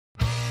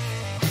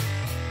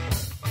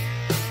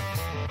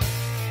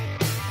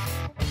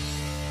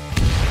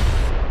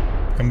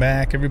Welcome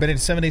back, everybody, to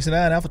 7 Days to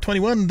Die Alpha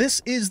 21.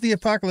 This is the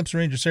Apocalypse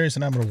Ranger series,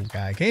 and I'm an old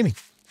guy, gaming.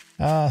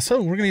 So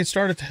we're going to get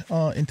started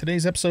in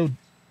today's episode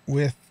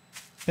with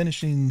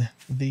finishing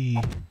the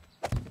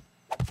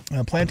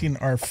planting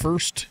our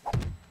first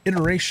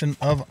iteration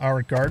of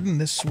our garden.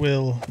 This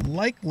will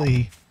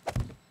likely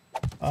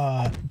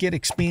get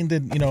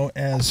expanded, you know,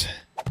 as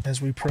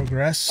we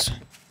progress.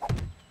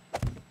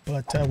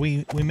 But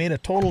we made a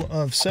total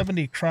of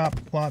 70 crop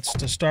plots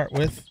to start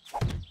with.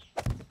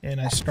 And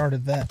I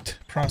started that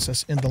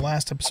process in the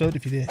last episode,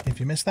 if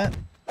you missed that.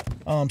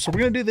 So we're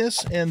going to do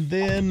this, and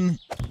then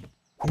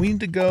we need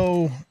to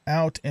go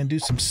out and do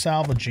some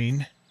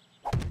salvaging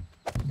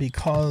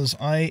because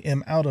I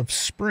am out of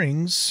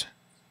springs.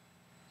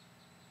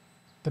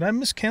 Did I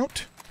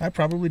miscount? I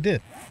probably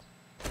did.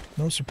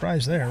 No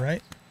surprise there,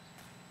 right?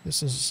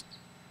 This is...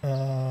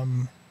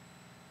 Oh,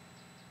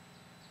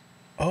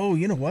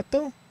 you know what,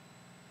 though?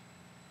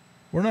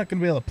 We're not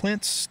going to be able to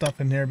plant stuff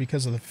in there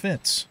because of the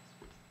fence.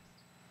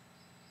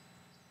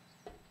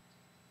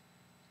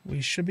 We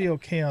should be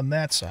okay on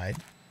that side.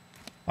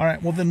 All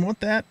right, well then what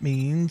that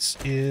means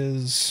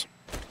is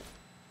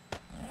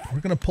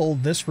we're going to pull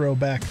this row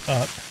back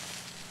up.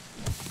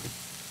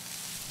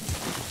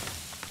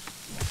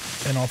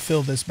 And I'll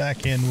fill this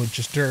back in with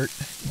just dirt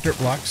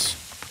blocks.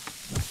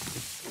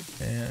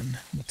 And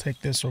we'll take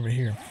this over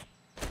here.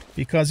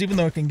 Because even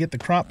though I can get the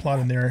crop plot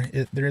in there,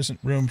 there isn't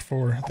room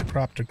for the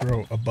crop to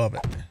grow above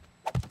it.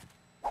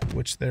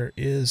 Which there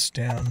is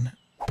down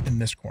in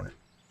this corner.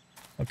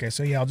 Okay,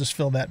 so yeah, I'll just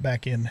fill that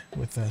back in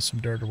with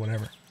some dirt or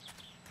whatever.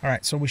 All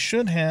right, so we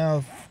should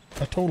have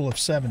a total of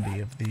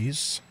 70 of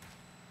these.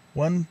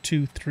 1,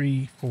 2,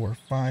 3, 4,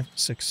 5,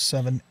 6,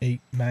 7,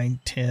 8, 9,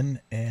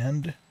 10,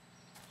 and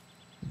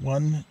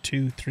 1,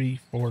 2, 3,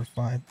 4,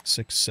 5,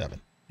 6,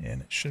 7.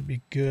 And it should be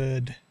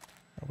good.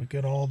 Are we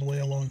good all the way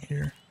along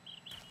here?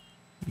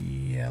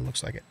 Yeah,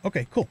 looks like it.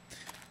 Okay, cool.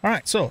 All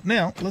right, so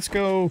now let's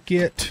go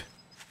get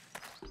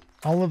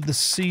all of the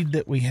seed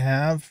that we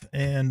have,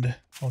 and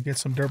I'll get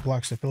some dirt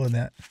blocks to fill in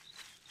that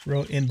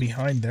row in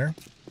behind there.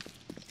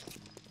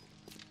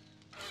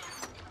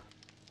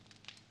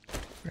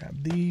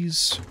 Grab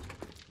these.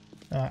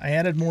 I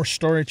added more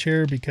storage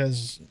here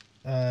because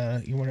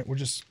we're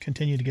just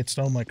continue to get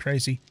stone like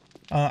crazy.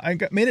 I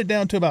made it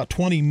down to about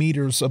 20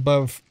 meters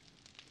above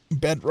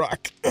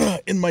bedrock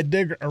in my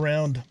dig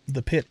around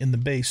the pit in the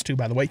base too,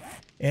 by the way.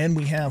 And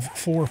we have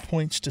 4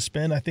 points to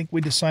spend. I think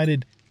we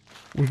decided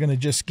we're going to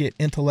just get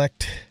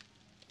intellect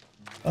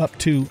up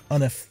to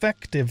an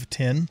effective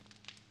 10.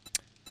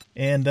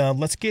 And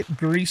let's get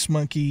Grease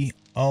Monkey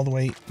all the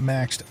way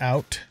maxed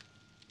out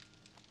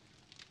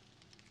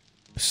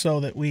so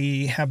that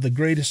we have the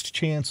greatest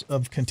chance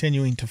of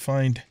continuing to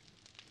find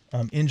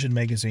engine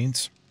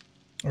magazines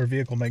or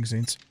vehicle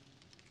magazines.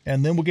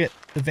 And then we'll get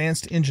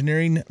Advanced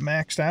Engineering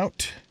maxed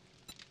out.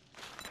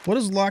 What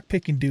does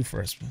lockpicking do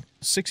for us?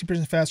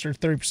 60% faster,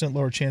 30%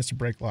 lower chance to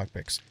break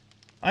lockpicks.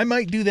 I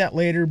might do that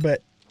later,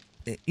 but,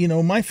 you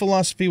know, my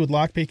philosophy with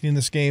lockpicking in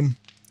this game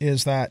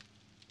is that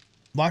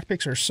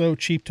lockpicks are so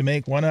cheap to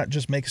make. Why not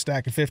just make a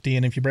stack of 50,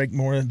 and if you break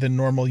more than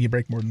normal, you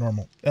break more than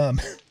normal.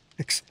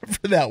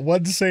 Except for that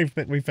one safe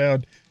that we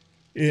found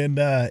in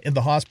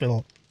the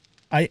hospital.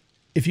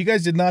 If you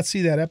guys did not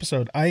see that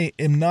episode, I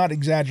am not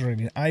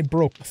exaggerating. I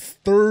broke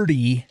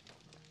 30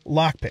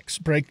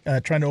 lockpicks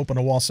trying to open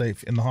a wall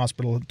safe in the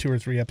hospital 2 or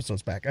 3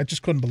 episodes back. I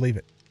just couldn't believe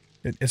it.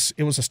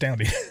 It was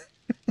astounding.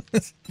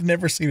 I've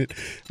never seen it.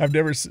 I've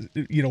never,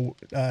 you know,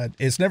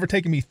 it's never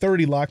taken me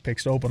 30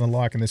 lockpicks to open a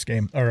lock in this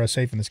game, or a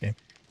safe in this game.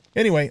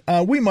 Anyway,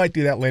 we might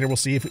do that later. We'll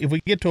see if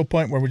we get to a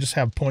point where we just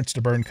have points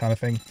to burn kind of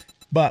thing.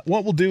 But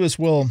what we'll do is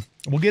we'll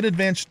get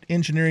Advanced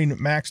Engineering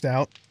maxed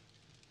out,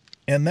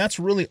 and that's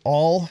really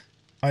all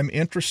I'm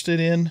interested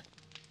in.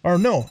 Or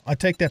no, I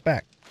take that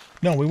back.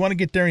 No, we want to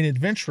get Daring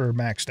Adventurer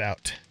maxed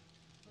out.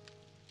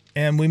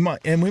 And we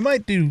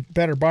might do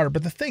better barter,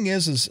 but the thing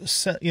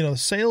is you know,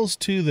 sales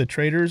to the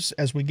traders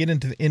as we get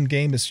into the end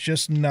game is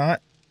just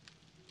not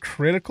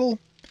critical,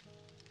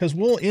 because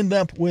we'll end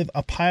up with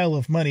a pile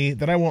of money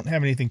that I won't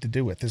have anything to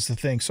do with. Is the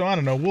thing. So I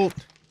don't know.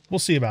 We'll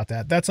see about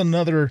that. That's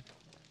another.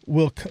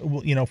 We'll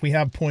you know, if we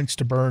have points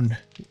to burn,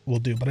 we'll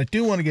do. But I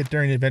do want to get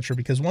Daring Adventure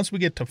because once we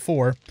get to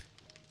 4,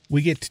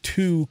 we get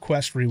 2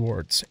 quest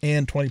rewards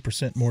and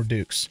 20% more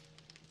dukes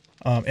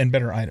and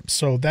better items.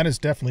 So that is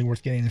definitely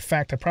worth getting. In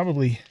fact,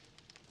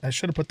 I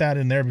should have put that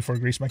in there before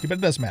Grease Monkey, but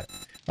it doesn't matter.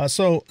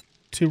 So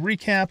to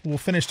recap, we'll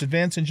finish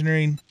Advanced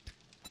Engineering,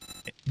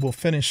 we'll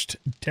finish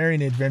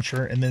Daring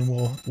Adventure, and then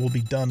we'll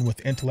be done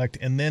with Intellect.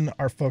 And then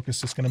our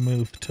focus is going to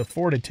move to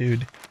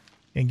Fortitude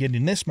and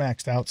getting this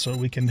maxed out so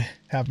we can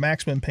have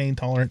maximum pain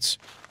tolerance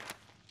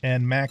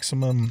and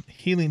maximum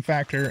healing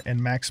factor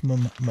and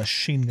maximum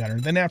machine gunner.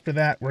 Then after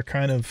that, we're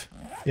kind of,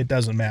 it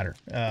doesn't matter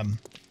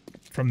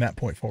from that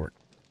point forward.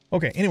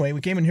 Okay, anyway,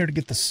 we came in here to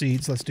get the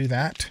seeds. Let's do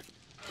that.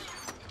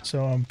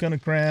 So I'm going to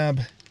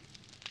grab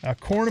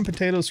corn and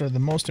potatoes are the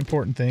most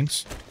important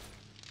things.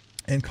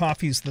 And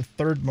coffee is the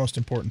 3rd most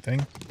important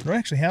thing. We don't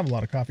actually have a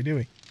lot of coffee, do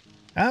we?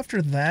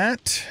 After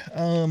that,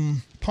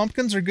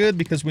 Pumpkins are good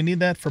because we need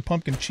that for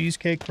pumpkin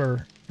cheesecake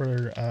for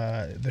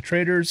the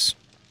traders.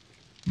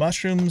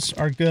 Mushrooms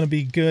are going to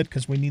be good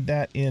because we need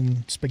that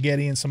in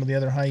spaghetti and some of the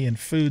other high-end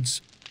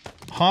foods.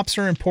 Hops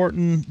are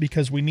important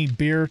because we need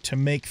beer to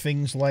make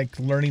things like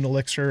learning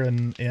elixir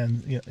and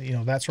you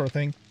know that sort of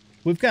thing.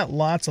 We've got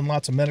lots and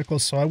lots of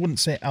medicals, so I wouldn't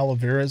say aloe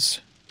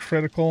vera's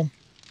critical.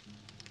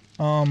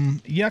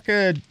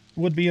 Yucca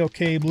would be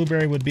okay.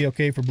 Blueberry would be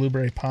okay for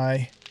blueberry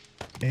pie.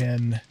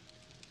 And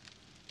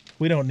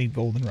we don't need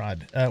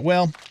goldenrod.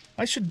 Well,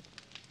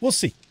 we'll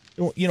see.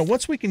 You know,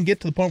 once we can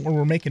get to the point where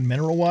we're making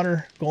mineral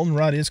water,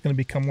 goldenrod is going to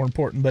become more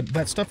important, but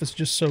that stuff is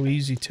just so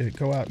easy to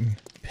go out and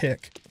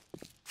pick.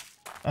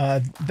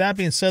 That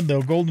being said,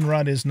 though,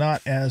 goldenrod is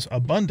not as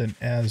abundant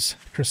as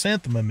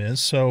chrysanthemum is,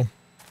 so,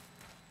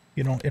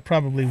 you know, it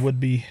probably would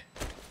be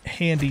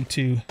handy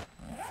to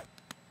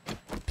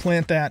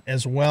plant that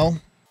as well.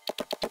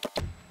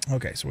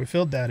 Okay, so we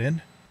filled that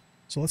in.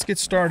 So let's get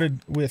started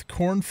with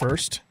corn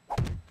first.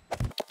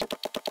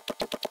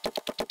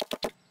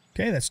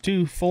 Okay, that's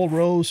 2 full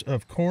rows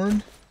of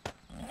corn.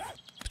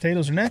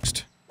 Potatoes are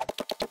next.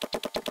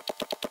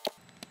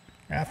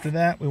 After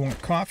that, we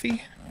want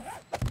coffee.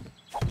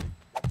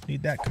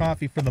 Need that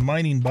coffee for the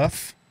mining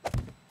buff.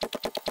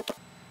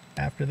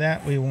 After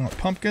that, we want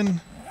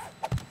pumpkin,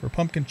 for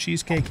pumpkin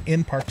cheesecake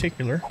in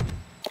particular.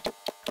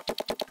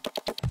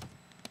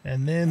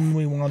 And then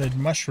we wanted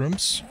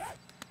mushrooms.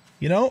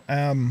 You know,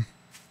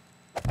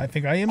 I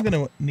think I am going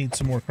to need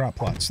some more crop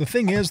plots. The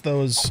thing is,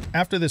 though, is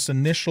after this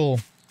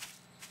initial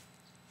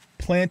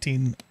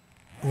planting,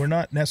 we're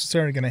not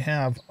necessarily going to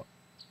have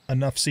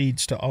enough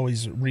seeds to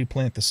always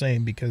replant the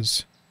same,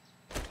 because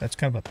that's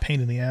kind of a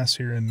pain in the ass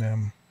here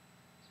in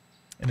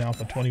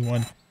Alpha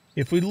 21.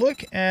 If we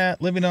look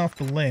at living off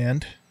the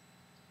land,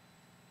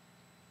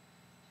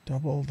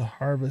 double the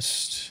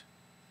harvest.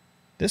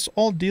 This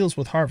all deals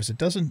with harvest. It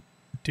doesn't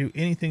do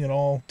anything at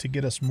all to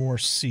get us more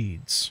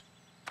seeds.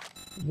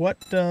 What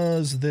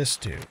does this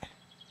do?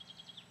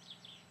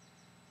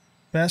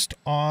 Best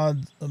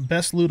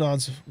loot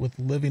odds with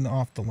living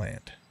off the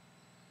land.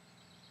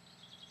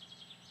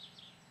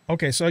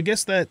 Okay, so I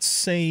guess that's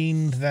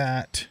saying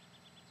that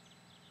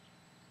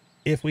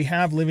if we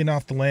have living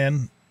off the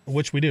land,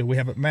 which we do, we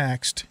have it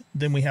maxed,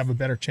 then we have a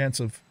better chance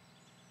of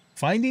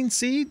finding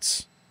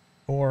seeds?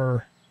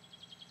 Or,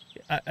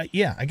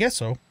 yeah, I guess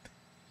so.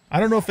 I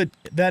don't know if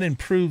that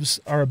improves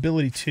our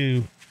ability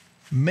to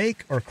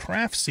make or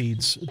craft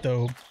seeds,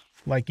 though,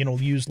 like, you know,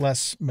 use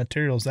less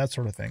materials, that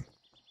sort of thing.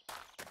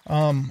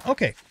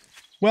 Okay.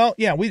 Well,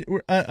 yeah,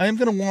 I'm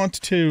going to want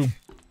to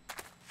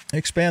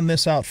expand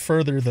this out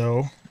further,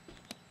 though.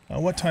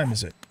 What time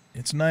is it?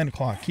 It's 9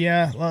 o'clock.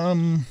 Yeah,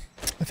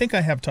 I think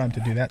I have time to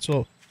do that.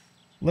 So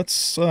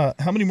let's,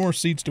 how many more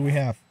seeds do we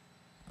have?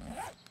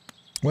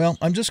 Well,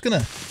 I'm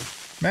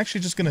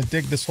actually just going to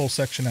dig this whole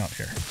section out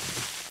here.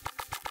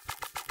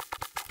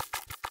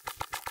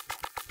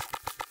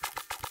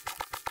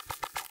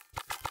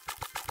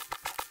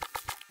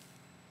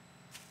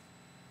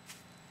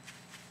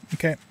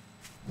 Okay,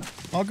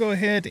 I'll go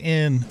ahead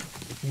and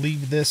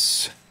leave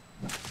this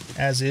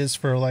as is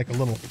for like a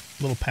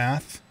little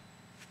path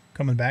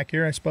coming back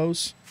here, I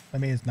suppose. I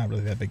mean, it's not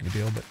really that big of a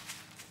deal, but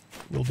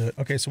we'll do it.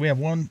 Okay, so we have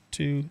 1,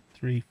 2,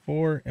 3,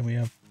 4, and we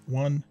have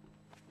 1.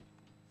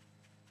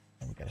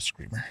 Oh, we got a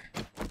screamer.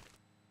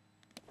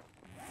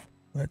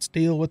 Let's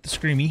deal with the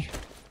screamy.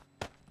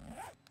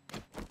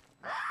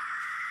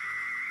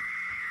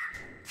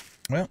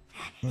 Well,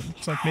 it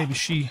looks like maybe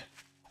she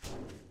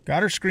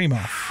got her scream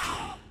off.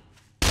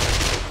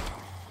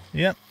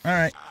 Yep,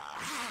 alright.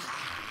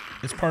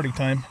 It's party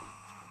time.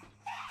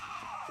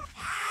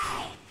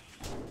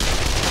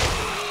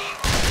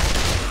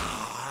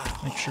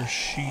 Make sure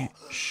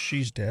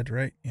she's dead,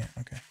 right? Yeah,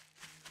 okay.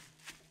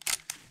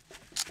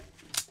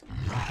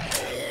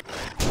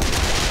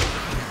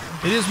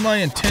 It is my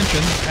intention,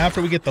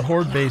 after we get the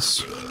Horde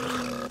base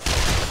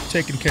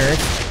taken care of,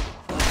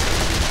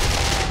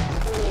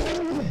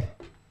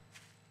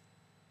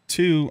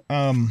 to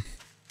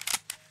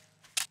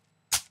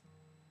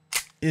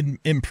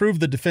improve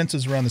the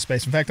defenses around the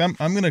space. In fact, I'm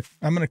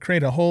gonna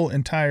create a whole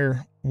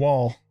entire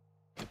wall,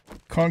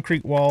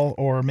 concrete wall,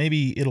 or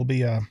maybe it'll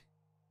be a,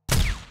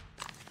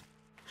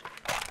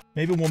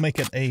 maybe we'll make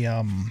it a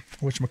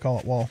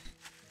whatchamacallit wall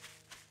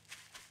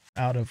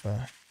out of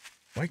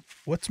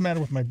what's the matter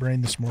with my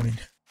brain this morning?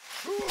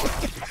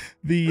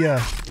 The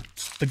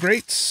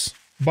grates,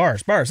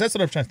 bars. That's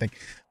what I'm trying to think.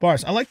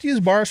 Bars. I like to use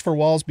bars for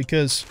walls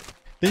because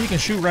then you can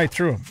shoot right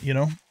through them. You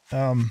know.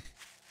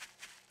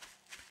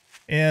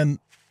 And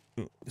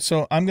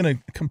so I'm going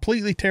to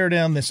completely tear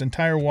down this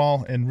entire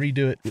wall and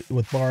redo it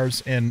with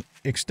bars and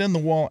extend the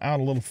wall out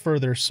a little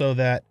further so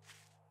that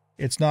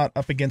it's not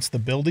up against the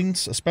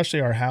buildings, especially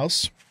our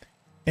house.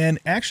 And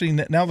actually,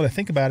 now that I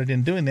think about it,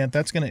 in doing that,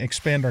 that's going to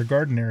expand our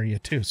garden area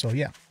too. So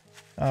yeah,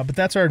 but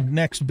that's our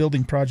next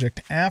building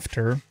project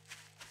after.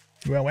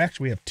 Well,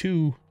 actually, we have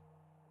two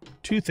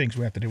things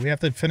we have to do. We have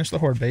to finish the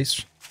Horde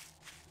base,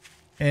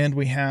 and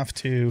we have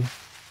to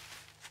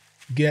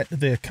get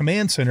the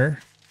command center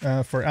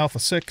for Alpha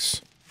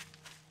 6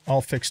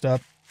 all fixed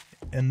up.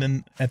 And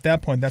then at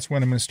that point, that's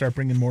when I'm going to start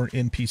bringing more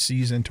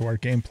NPCs into our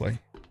gameplay.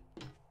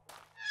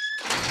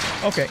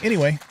 Okay,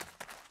 anyway.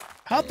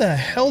 How the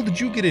hell did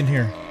you get in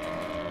here?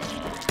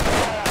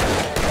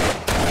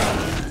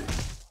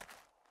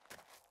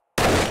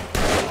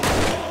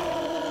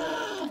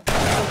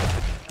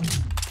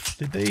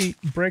 Did they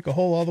break a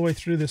hole all the way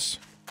through this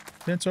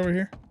fence over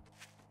here?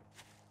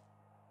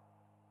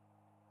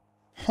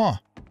 Huh.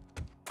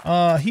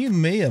 He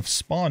may have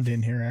spawned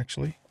in here,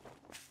 actually.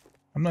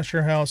 I'm not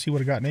sure how else he would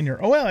have gotten in here.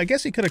 Oh, well, I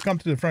guess he could have come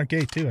through the front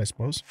gate, too, I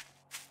suppose.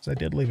 Because I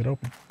did leave it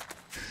open.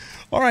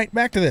 All right,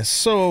 back to this.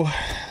 So,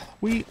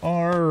 we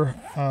are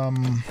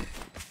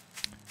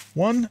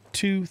 1,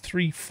 2,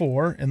 3,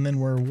 4, and then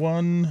we're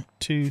 1,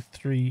 2,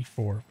 3,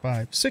 4,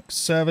 5, 6,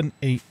 7,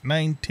 8,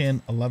 9,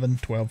 10, 11,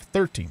 12,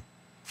 13.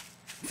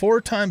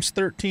 4 times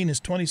 13 is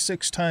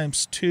 26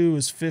 times 2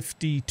 is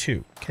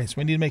 52. Okay, so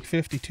we need to make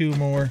 52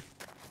 more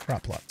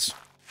crop plots.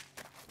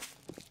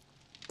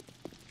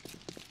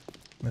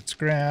 Let's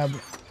grab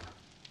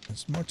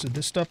as much of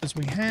this stuff as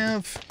we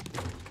have.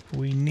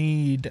 We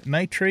need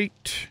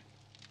nitrate.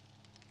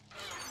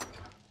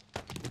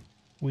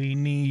 We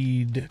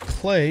need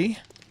clay.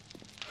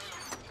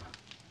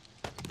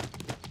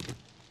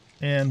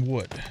 And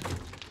wood.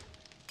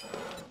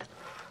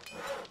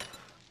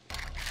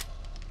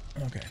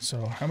 Okay,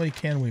 so how many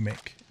can we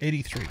make?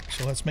 83.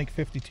 So let's make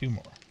 52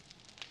 more.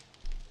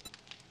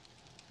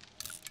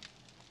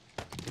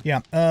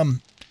 Yeah, I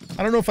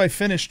don't know if I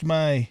finished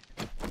my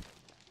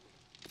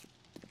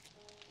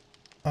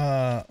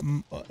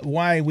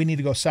why we need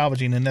to go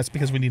salvaging, and that's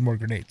because we need more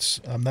grenades.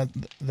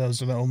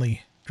 Those are the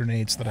only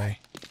grenades that I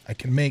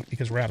can make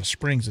because we're out of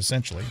springs,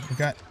 essentially. We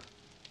got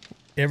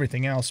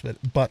everything else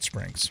but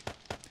springs.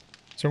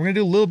 So we're going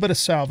to do a little bit of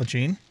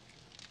salvaging.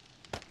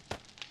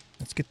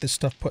 Let's get this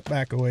stuff put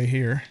back away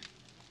here.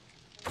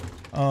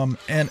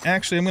 And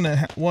actually, we're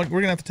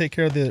gonna have to take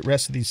care of the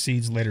rest of these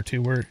seeds later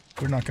too. We're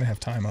not gonna have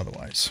time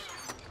otherwise.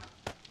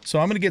 So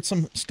I'm gonna get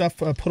some stuff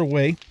put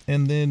away,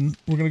 and then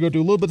we're gonna go do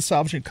a little bit of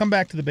salvaging. Come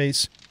back to the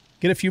base,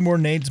 get a few more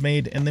nades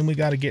made, and then we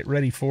got to get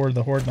ready for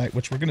the Horde night,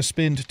 which we're gonna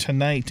spend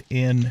tonight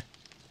in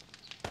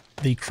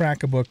the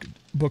Crack-A-Book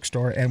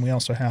bookstore, and we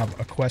also have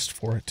a quest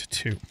for it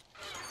too.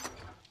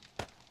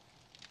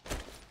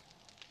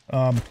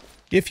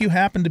 If you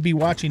happen to be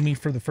watching me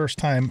for the first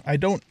time, I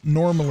don't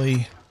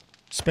normally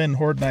spend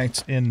Horde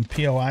nights in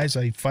POIs.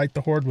 I fight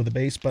the Horde with a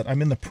base, but I'm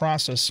in the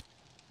process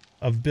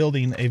of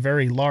building a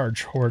very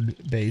large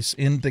Horde base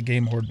in the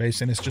game Horde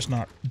base, and it's just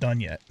not done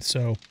yet.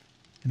 So,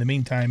 in the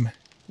meantime,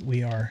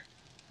 we are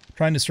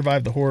trying to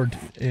survive the Horde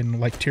in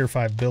like tier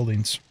 5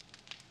 buildings.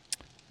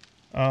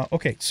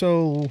 Okay,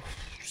 so,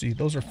 see,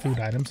 those are food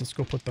items. Let's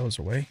go put those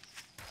away.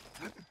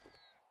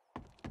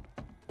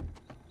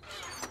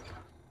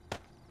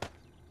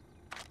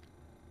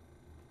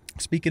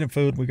 Speaking of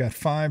food, we got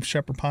 5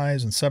 shepherd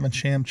pies and 7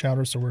 sham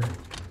chowders, so we're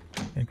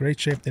in great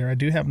shape there. I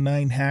do have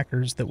 9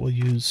 hackers that we'll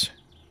use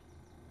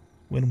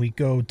when we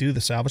go do the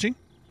salvaging.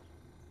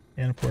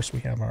 And of course we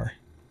have our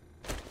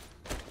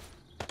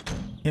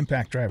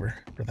impact driver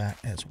for that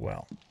as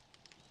well.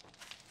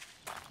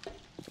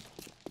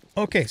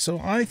 Okay, so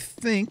I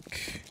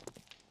think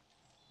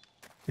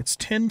it's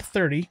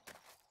 10:30.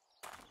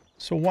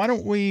 So why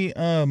don't we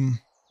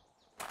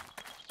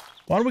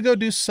go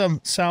do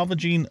some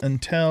salvaging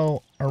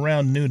until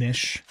around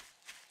noonish?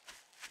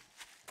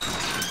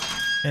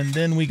 And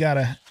then we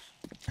gotta...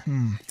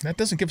 that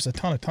doesn't give us a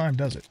ton of time,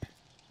 does it?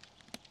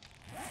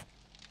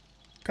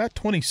 Got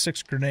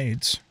 26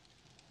 grenades.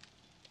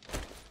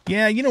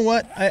 Yeah, you know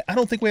what? I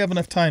don't think we have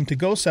enough time to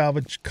go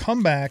salvage,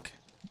 come back,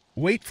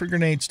 wait for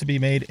grenades to be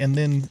made, and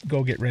then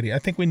go get ready. I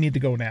think we need to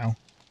go now.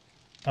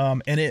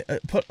 And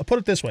put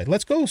it this way.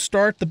 Let's go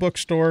start the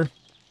bookstore.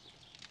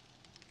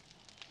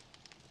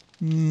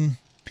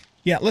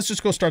 Yeah, let's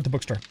just go start the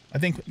bookstore. I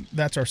think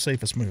that's our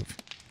safest move.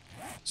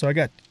 So I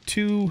got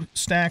 2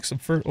 stacks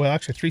of well,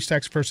 actually 3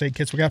 stacks of first aid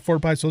kits. We got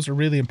Ford bites. Those are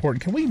really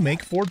important. Can we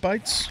make Ford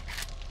bites?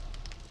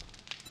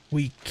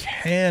 We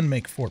can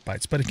make Ford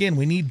bites, but again,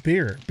 we need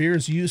beer. Beer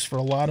is used for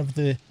a lot of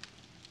the,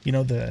 you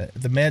know, the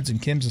meds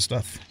and chems and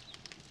stuff.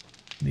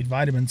 We need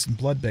vitamins and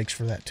blood bags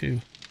for that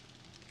too.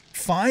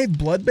 5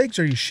 blood bags?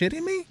 Are you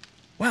shitting me?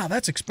 Wow,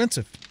 that's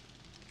expensive.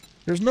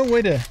 There's no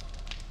way to...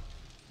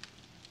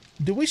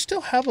 Do we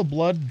still have a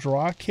blood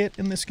draw kit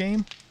in this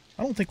game?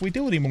 I don't think we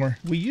do anymore.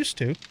 We used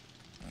to.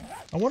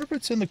 I wonder if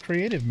it's in the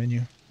creative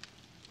menu.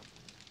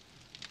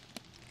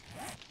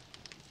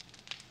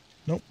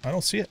 Nope, I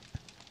don't see it.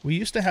 We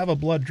used to have a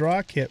blood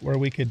draw kit where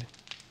we could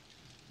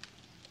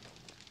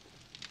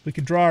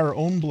draw our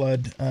own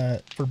blood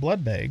for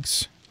blood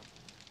bags,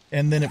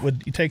 and then it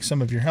would take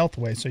some of your health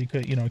away, so you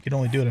could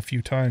only do it a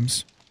few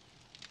times.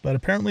 But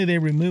apparently they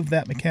removed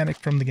that mechanic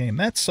from the game.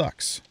 That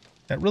sucks.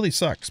 That really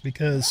sucks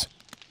because,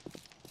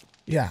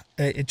 yeah,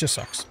 it just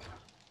sucks.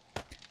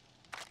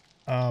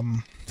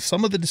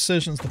 Some of the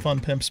decisions the fun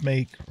pimps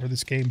make for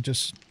this game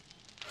just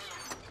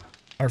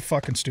are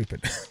fucking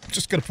stupid. I'm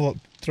just gonna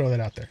throw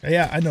that out there.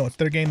 Yeah, I know it's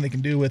their game. They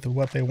can do with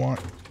what they want,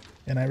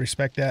 and I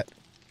respect that.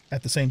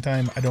 at the same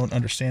time, I don't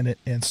understand it,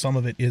 and some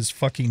of it is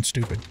fucking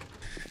stupid.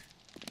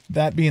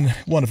 That being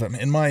one of them,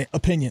 in my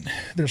opinion.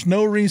 There's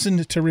no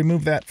reason to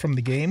remove that from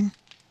the game.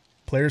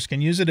 Players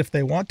can use it if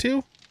they want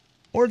to,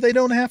 or they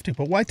don't have to,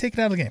 but why take it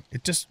out of the game?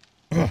 It just...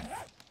 Ugh.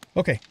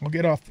 Okay, we'll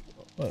get off,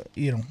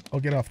 I'll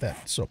get off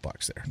that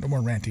soapbox there. No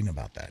more ranting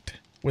about that.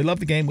 We love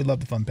the game, we love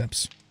the fun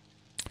pimps.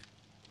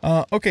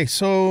 Okay,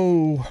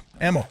 so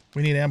ammo.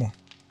 We need ammo.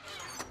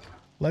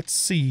 Let's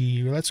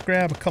see. Let's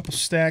grab a couple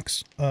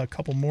stacks, a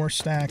couple more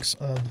stacks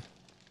of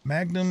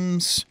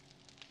magnums.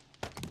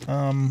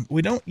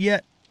 We don't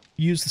yet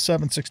use the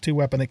 7.62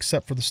 weapon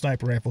except for the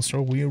sniper rifle,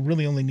 so we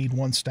really only need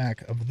one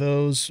stack of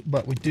those,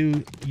 but we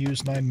do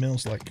use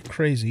 9mm like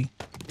crazy.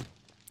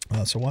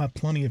 So we'll have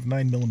plenty of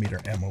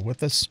 9mm ammo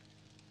with us.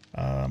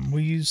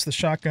 We use the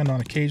shotgun on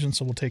occasion,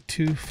 so we'll take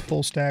 2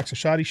 full stacks of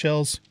shoddy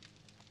shells.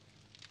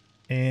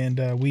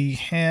 And we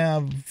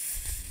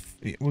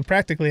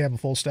practically have a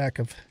full stack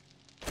of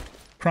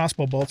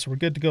crossbow bolts, so we're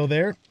good to go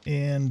there.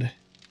 And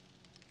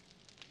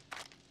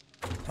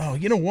oh,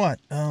 you know what?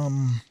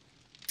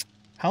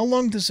 How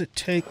long does it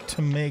take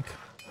to make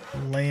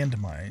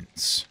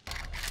landmines?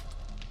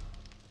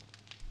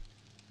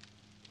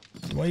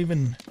 Where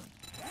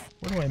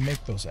do I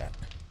make those at?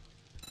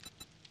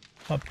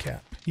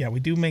 Hubcap. Yeah,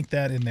 we do make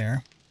that in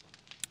there.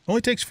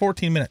 Only takes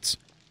 14 minutes.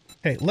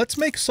 Hey, let's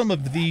make some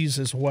of these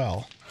as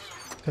well,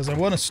 because I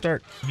want to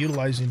start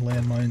utilizing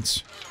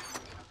landmines.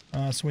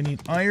 So we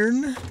need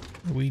iron,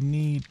 we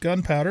need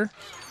gunpowder,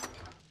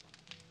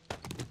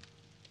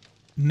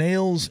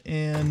 nails,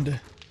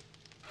 and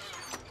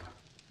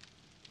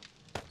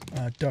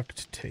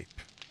duct tape,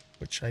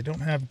 which I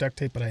don't have duct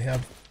tape, but I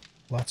have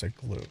lots of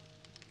glue.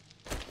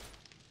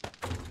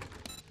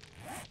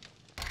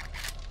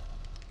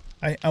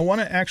 I want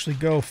to actually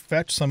go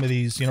fetch some of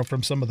these,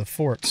 from some of the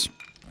forts.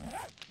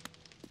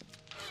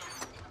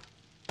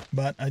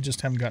 But I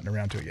just haven't gotten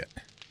around to it yet.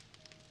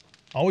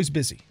 Always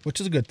busy,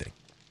 which is a good thing.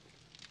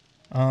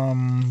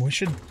 We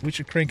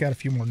should crank out a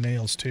few more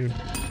nails too.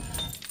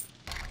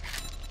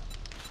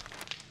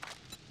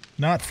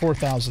 Not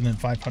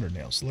 4,500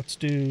 nails. Let's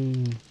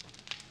do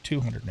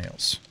 200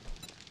 nails.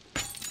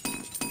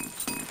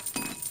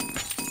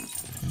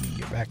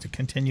 Get back to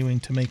continuing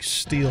to make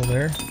steel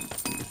there.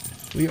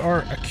 We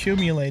are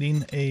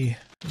accumulating a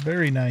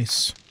very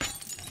nice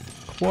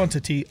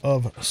quantity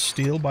of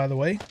steel, by the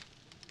way.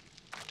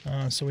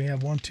 So we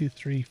have 1, 2,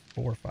 3,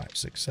 4, 5,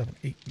 6, 7,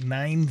 8,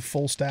 9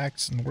 full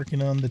stacks, and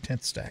working on the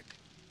 10th stack.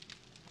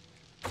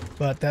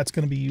 But that's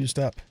going to be used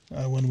up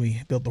when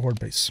we build the Horde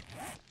base.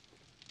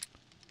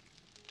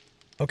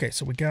 Okay,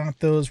 so we got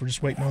those. We're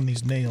just waiting on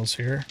these nails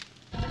here.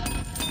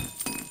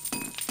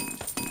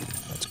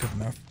 That's good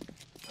enough.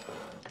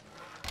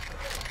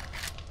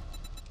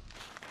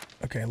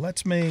 Okay,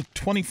 let's make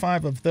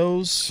 25 of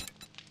those.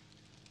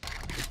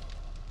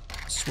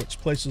 Switch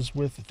places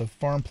with the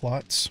farm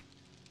plots.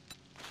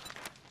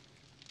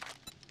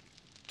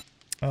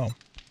 Oh.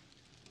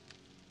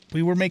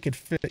 We were making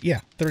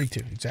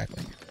 32,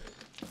 exactly.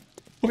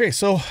 Okay,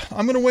 so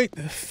I'm going to wait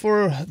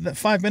for the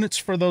 5 minutes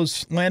for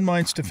those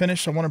landmines to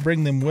finish. I want to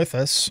bring them with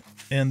us,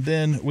 and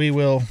then we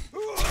will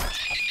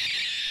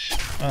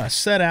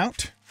set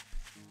out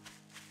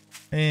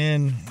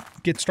and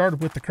get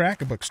started with the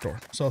Crack-A-Book store.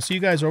 So I'll see you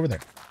guys over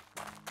there.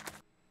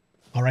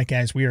 All right,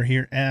 guys, we are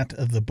here at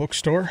the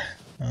bookstore.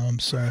 Oh,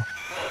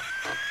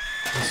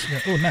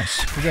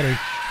 nice.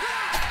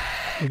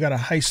 We got a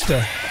heist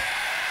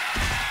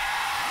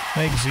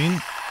magazine.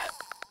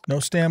 No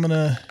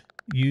stamina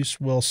use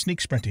while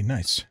sneak sprinting.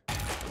 Nice.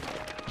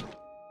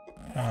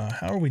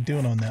 How are we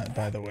doing on that,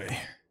 by the way?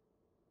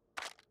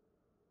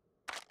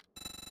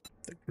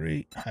 The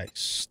Great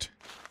Heist.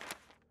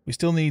 We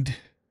still need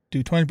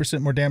do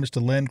 20% more damage to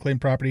land claim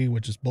property,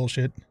 which is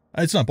bullshit.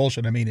 It's not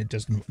bullshit. I mean, it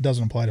just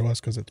doesn't apply to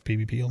us because it's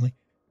PvP only.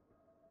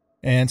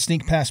 And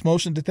sneak past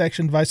motion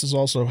detection device is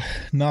also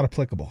not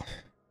applicable.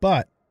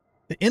 But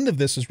the end of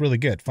this is really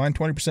good. Find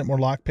 20% more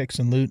lockpicks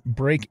and loot,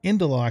 break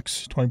into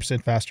locks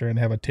 20% faster, and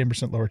have a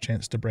 10% lower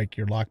chance to break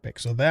your lockpick.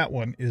 So that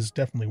one is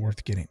definitely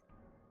worth getting.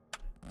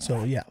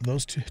 So yeah,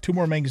 those two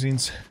more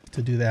magazines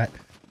to do that.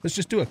 Let's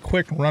just do a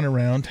quick run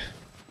around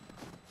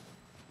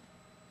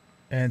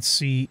and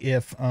see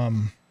if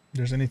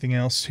there's anything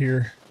else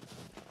here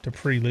to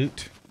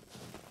pre-loot.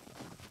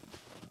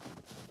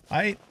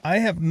 I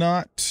have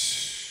not...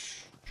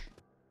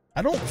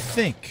 I don't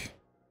think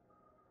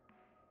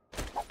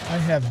I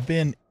have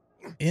been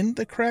in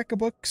the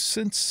Crack-A-Book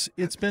since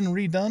it's been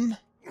redone.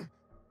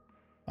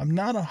 I'm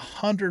not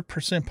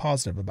 100%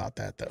 positive about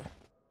that, though.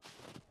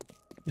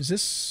 Is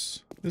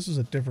this... This is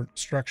a different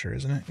structure,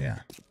 isn't it? Yeah.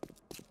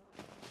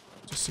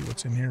 Just see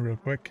what's in here real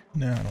quick.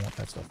 No, I don't want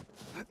that stuff.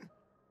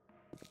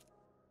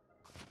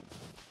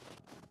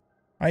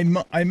 I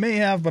may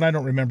have, but I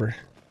don't remember.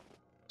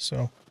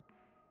 So,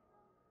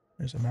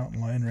 there's a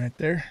mountain lion right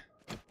there.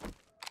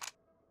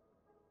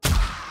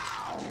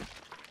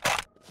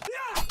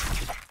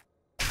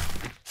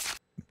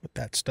 Put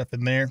that stuff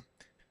in there.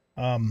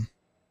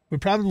 We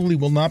probably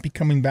will not be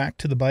coming back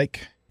to the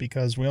bike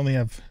because we only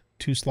have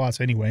 2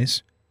 slots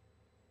anyways.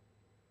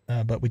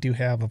 but we do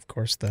have, of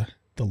course, the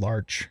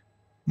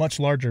much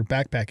larger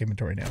backpack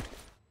inventory now.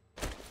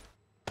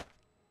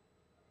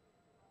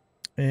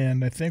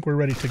 And I think we're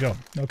ready to go.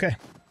 Okay.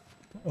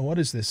 What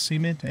is this?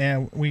 Cement?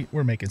 Yeah,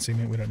 we're making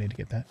cement. We don't need to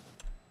get that.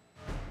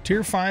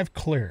 Tier 5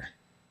 clear.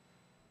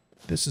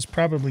 This is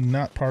probably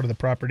not part of the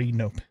property.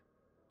 Nope.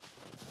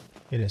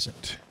 It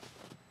isn't.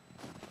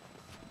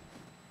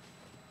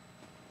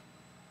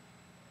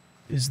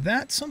 Is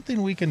that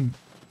something we can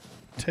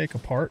take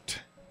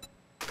apart?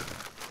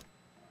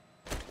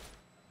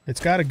 It's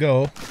got to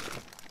go.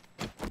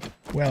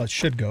 Well, it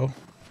should go.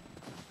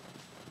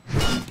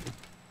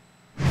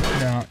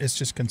 No, it's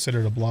just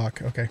considered a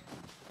block. Okay.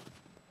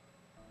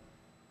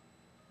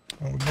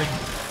 Well, we can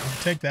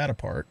take that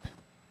apart.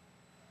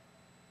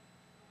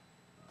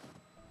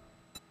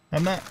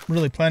 I'm not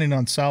really planning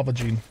on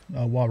salvaging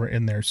while we're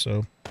in there,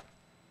 so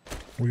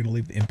we're going to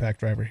leave the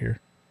impact driver here.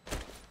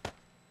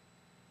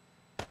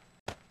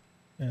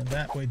 And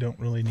that we don't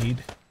really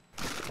need.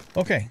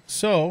 Okay,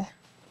 so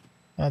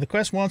the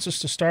quest wants us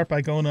to start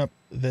by going up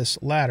this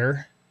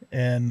ladder,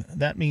 and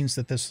that means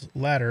that this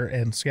ladder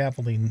and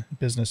scaffolding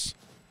business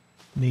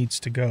needs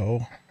to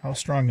go. How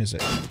strong is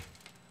it?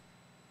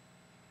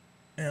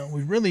 And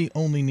we really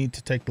only need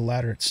to take the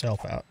ladder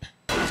itself out.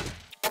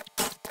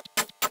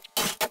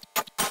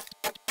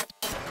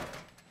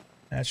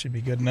 That should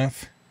be good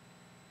enough.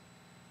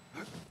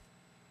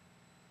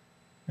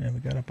 And we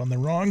got up on the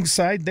wrong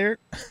side there.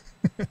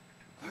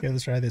 Okay,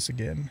 let's try this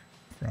again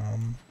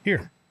from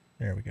here.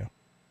 There we go.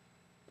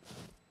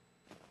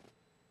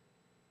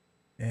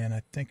 And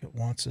I think it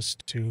wants us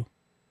to...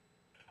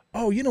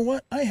 Oh, you know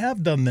what? I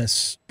have done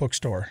this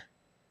bookstore.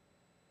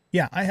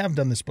 Yeah, I have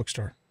done this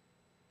bookstore.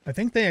 I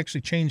think they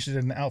actually changed it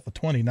in Alpha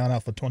 20, not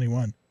Alpha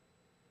 21.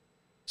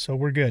 So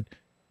we're good.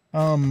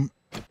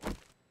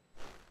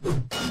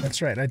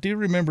 That's right. I do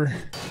remember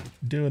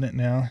doing it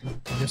now.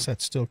 I guess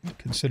that's still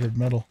considered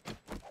metal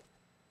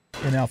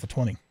in Alpha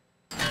 20.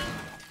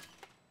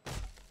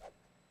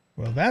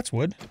 Well, that's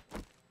wood.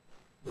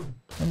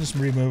 I'm just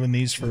removing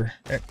these for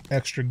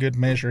extra good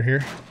measure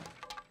here.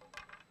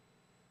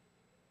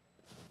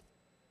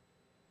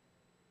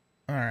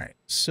 Alright,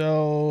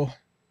 so...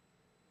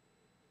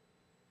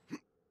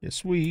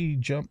 Yes, we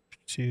jump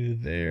to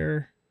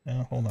there.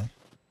 Hold on.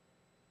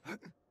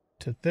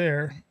 To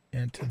there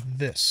and to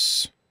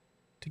this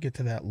to get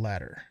to that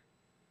ladder.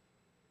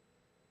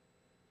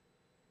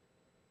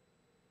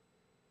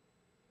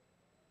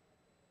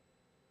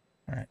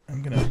 Alright,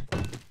 I'm gonna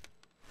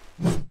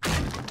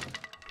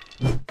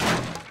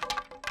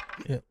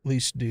at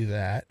least do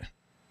that.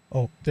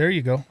 Oh, there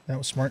you go. That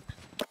was smart.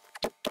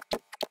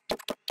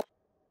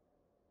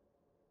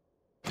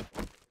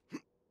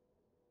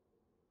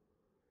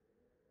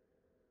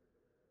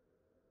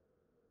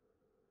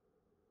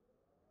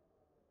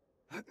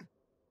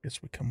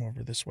 Guess we come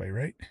over this way,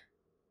 right?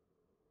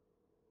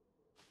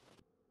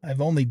 I've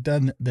only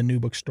done the new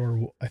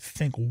bookstore, I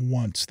think,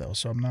 once, though,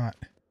 so I'm not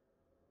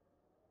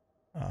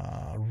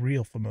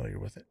real familiar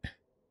with it.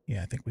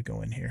 Yeah, I think we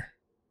go in here.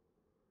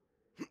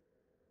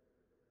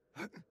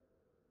 All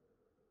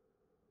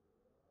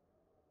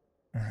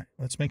right,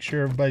 let's make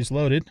sure everybody's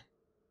loaded.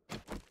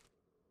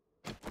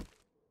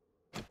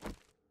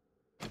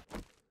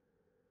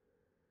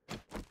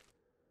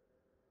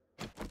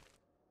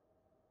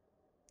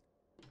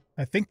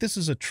 I think this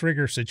is a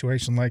trigger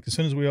situation, like as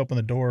soon as we open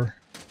the door,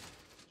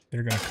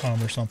 they're going to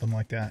come or something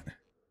like that.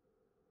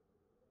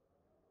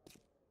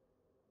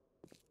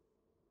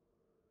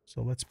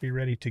 So let's be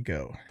ready to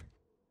go.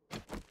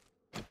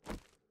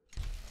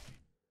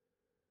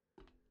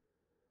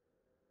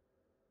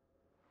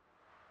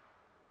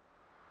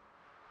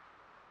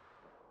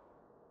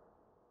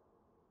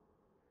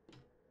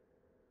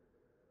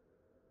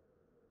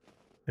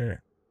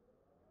 There.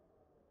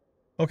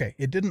 Okay,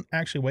 it didn't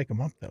actually wake them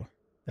up, though.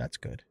 That's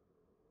good.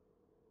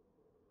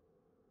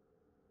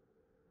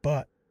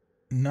 But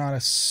not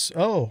a...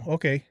 Oh,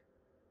 okay.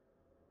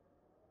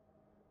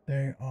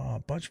 There are a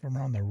bunch of them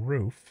on the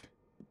roof.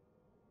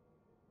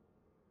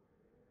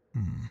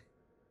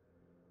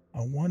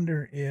 I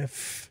wonder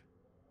if...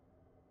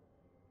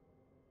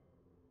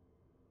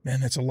 Man,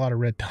 that's a lot of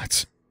red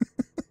dots.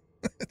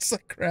 It's a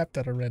crap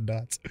ton of red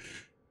dots.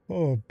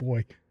 Oh,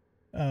 boy.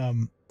 Yeah,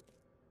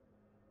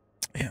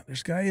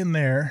 there's a guy in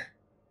there.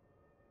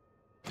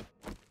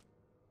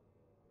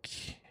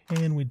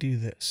 Can we do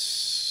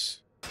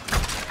this?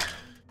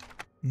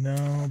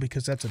 No,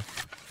 because that's a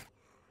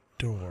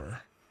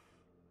door.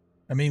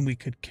 I mean, we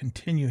could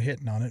continue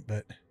hitting on it,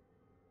 but...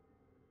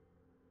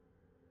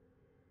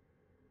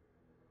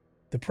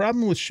 The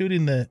problem with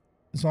shooting the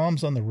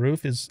zombies on the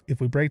roof is if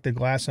we break the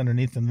glass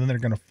underneath them, then they're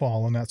going to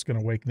fall, and that's going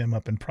to wake them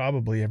up, and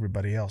probably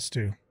everybody else,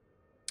 too.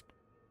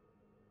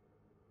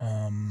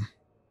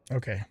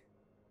 Okay.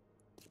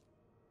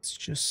 Let's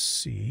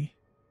just see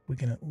if we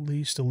can at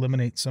least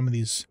eliminate some of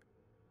these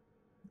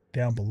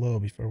down below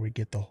before we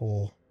get the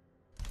whole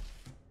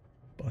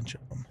bunch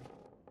of them.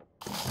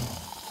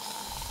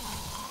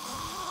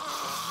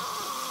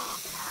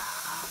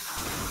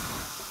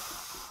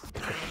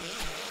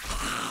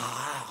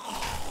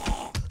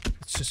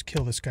 Let's just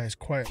kill this guy as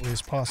quietly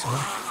as possible.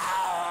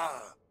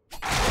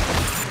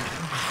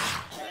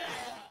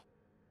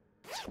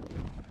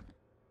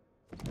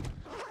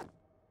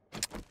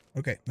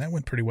 Okay, that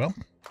went pretty well.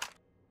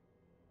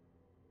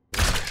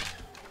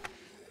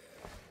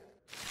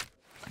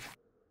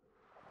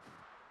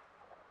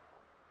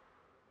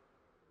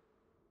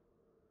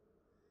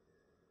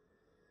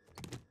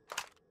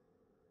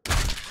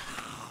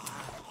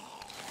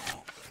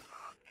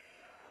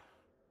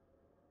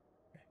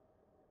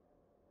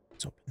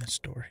 Let's open this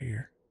door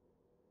here.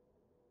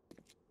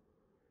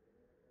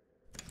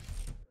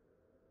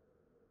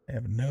 I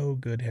have no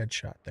good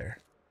headshot there.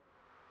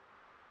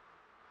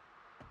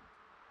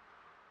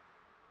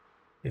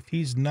 If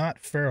he's not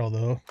feral,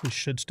 though, we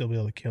should still be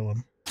able to kill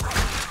him.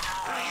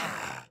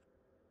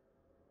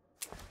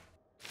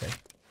 Okay.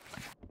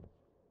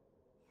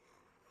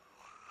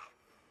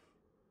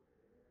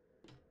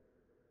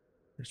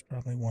 There's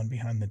probably one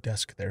behind the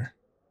desk there.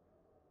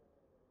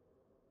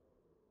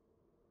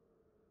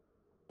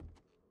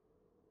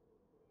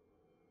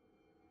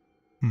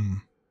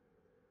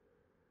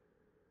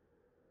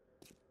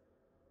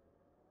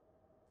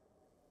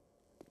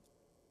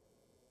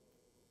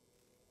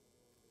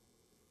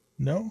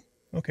 No?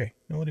 Okay.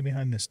 Nobody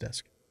behind this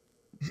desk.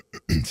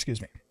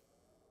 Excuse me.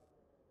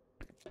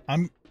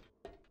 I'm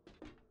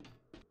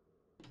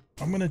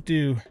gonna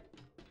do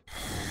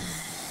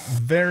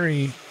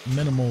very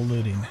minimal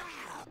looting.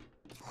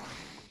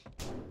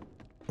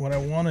 What I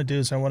want to do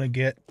is I want to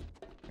get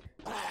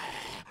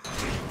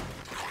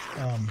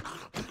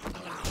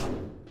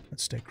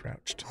let's stay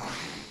crouched.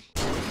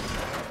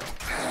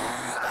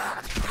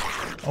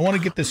 I want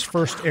to get this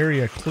first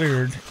area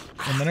cleared,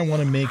 and then I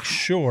want to make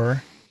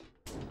sure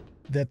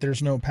that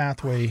there's no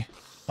pathway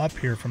up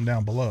here from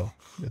down below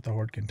that the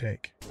Horde can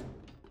take.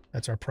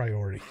 That's our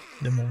priority.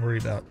 Then we'll worry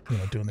about,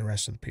 doing the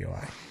rest of the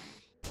POI.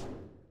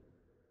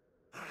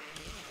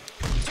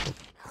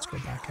 Let's go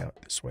back out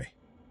this way.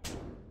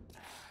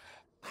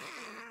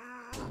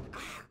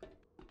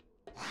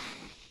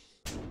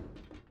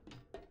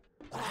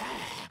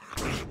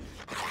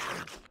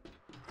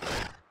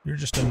 You're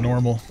just a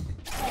normal.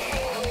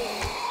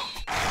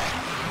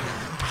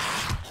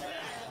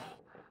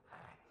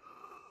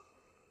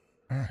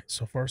 Alright,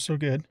 so far so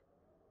good.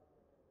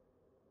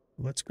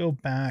 Let's go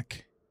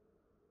back.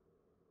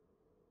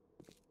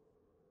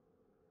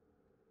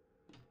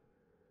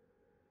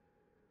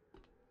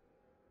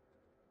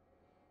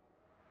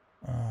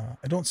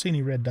 I don't see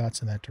any red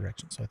dots in that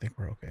direction, so I think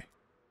we're okay.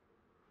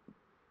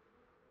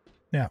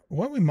 Now,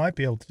 what we might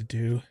be able to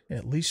do,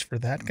 at least for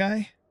that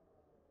guy,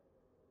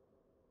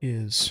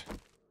 is...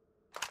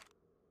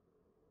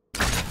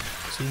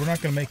 See, we're not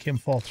going to make him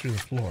fall through the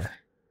floor.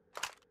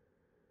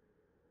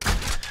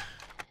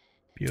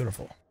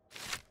 Beautiful.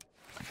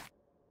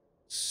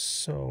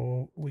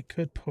 So we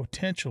could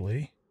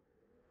potentially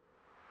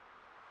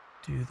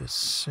do the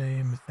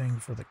same thing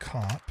for the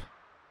cop.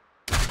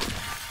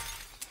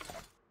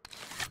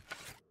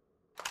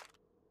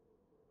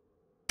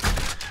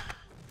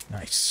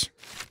 Nice.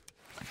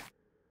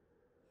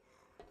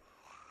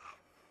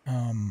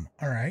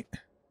 All right.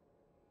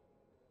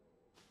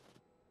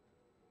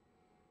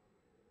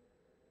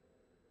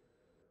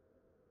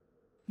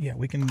 Yeah,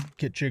 we can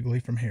get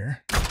jiggly from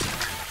here.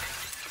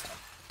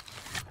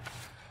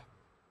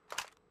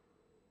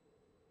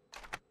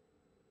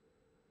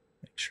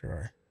 Make sure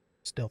our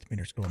stealth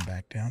meter's going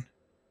back down.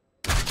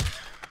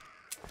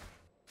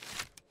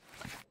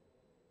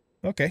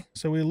 Okay,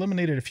 so we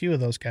eliminated a few of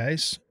those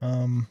guys.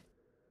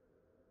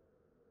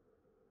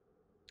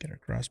 Get our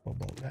crossbow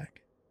bolt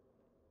back.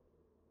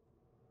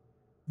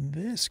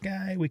 This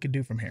guy we could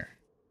do from here.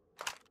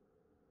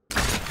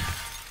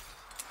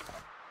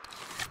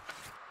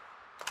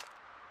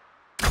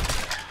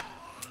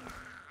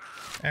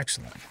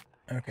 Excellent.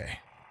 Okay.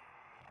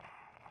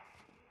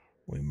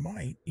 We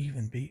might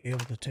even be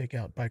able to take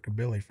out Biker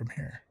Billy from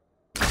here.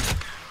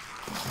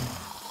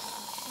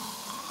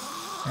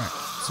 Alright,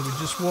 so we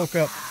just woke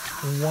up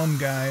one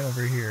guy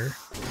over here.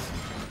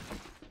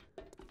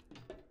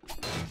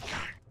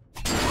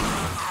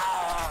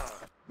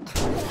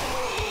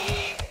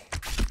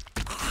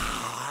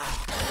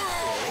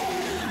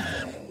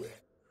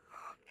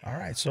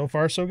 Alright, so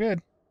far so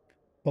good.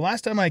 The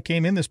last time I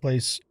came in this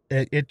place,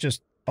 it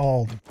just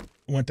all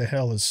went to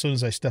hell as soon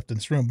as I stepped in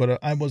this room, but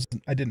I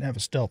didn't have a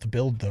stealth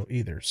build though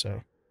either,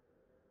 so.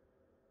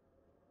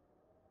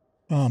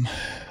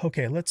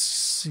 Okay, let's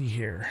see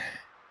here.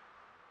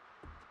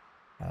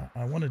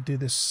 I want to do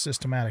this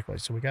systematically.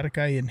 So we got a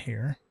guy in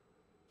here.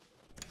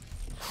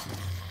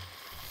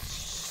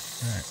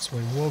 Alright, so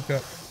we woke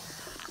up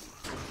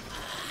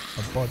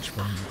a bunch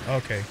from...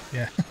 Okay,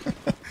 yeah.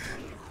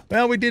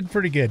 Well, we did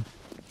pretty good,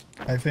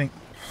 I think.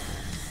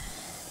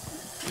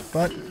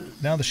 But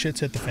now the shit's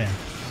hit the fan.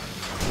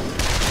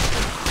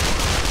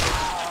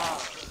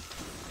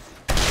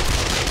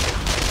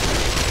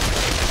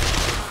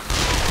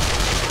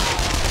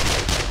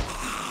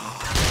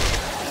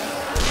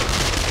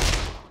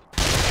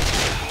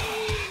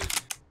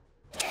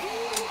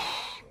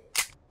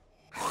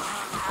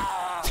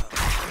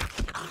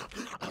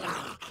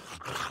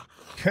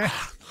 Okay.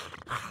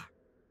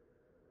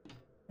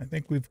 I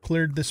think we've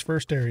cleared this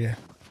first area.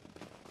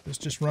 Let's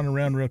just run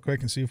around real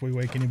quick and see if we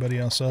wake anybody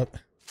else up.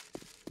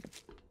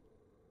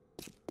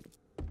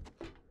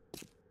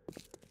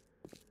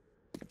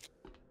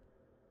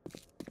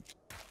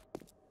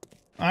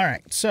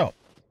 Alright, so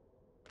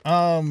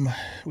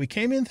we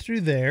came in through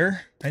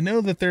there. I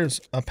know that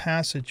there's a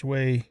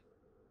passageway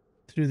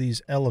through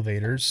these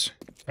elevators,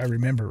 if I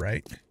remember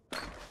right.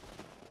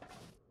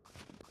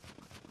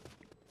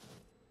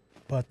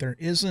 But there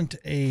isn't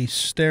a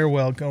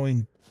stairwell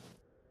going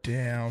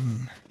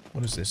down.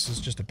 What is this? This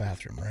is just a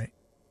bathroom, right?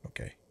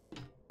 Okay.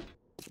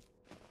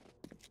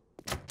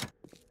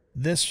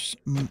 This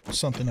is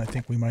something I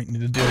think we might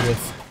need to deal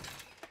with.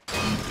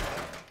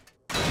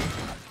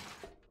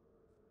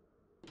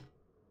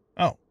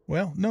 Oh,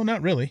 well, no,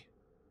 not really.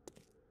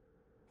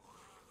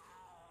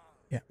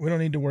 Yeah, we don't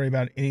need to worry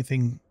about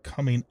anything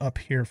coming up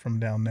here from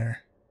down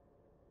there.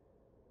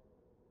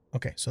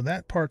 Okay, so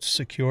that part's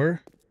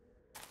secure.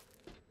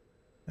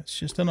 That's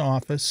just an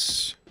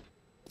office.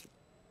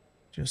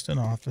 Just an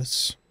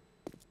office.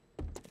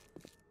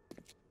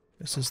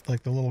 This is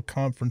like the little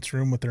conference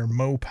room with their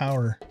Mo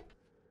Power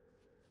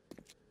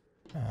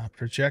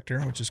projector,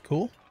 which is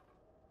cool.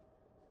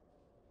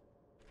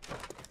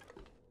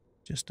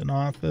 Just an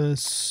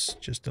office.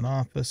 Just an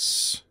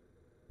office.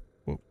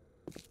 Whoa.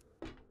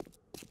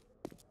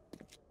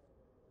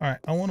 Alright,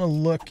 I want to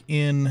look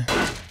in...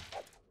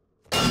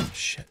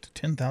 Shit,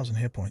 10,000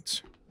 hit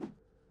points.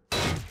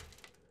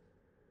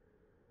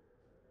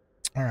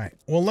 Alright,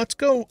 well, let's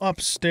go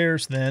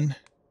upstairs then.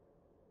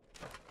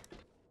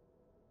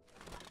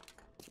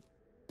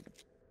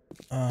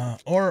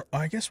 Or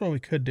I guess what we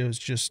could do is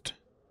just...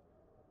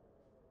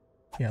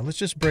 Yeah, let's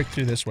just break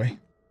through this way.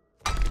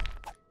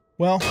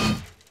 Well,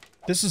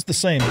 this is the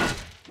same.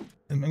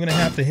 I'm going to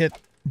have to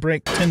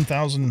break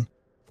 10,000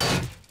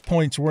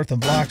 points worth of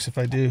blocks if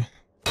I do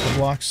the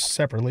blocks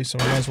separately, so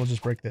we might as well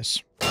just break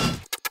this.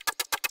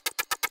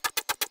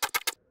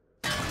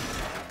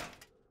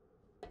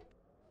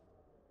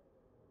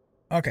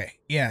 Okay,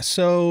 yeah,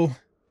 so...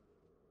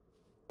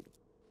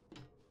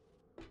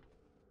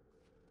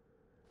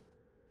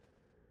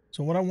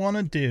 So what I want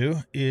to do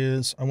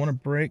is I want to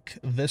break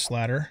this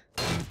ladder.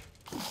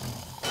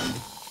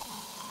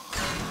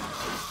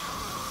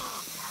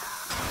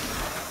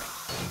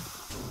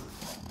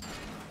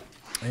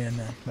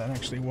 And that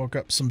actually woke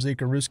up some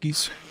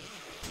Zikaruskis.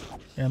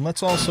 And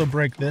let's also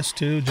break this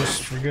too,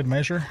 just for good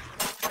measure.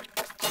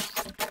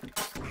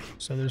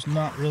 So there's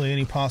not really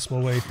any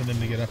possible way for them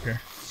to get up here.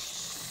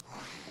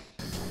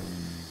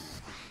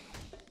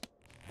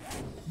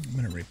 I'm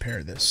going to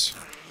repair this.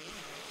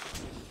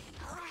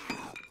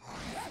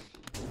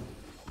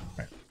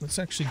 Alright, let's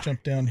actually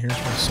jump down here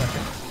for a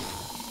second.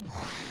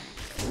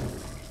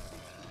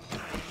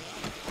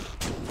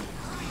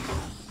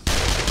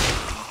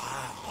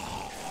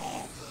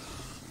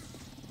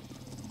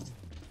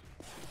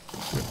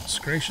 Goodness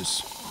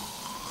gracious.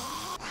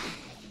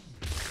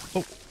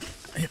 Oh,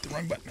 I hit the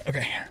wrong button.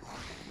 Okay.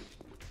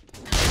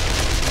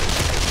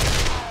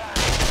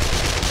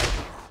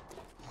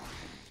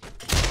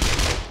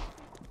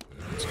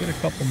 Let's get a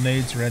couple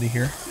nades ready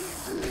here.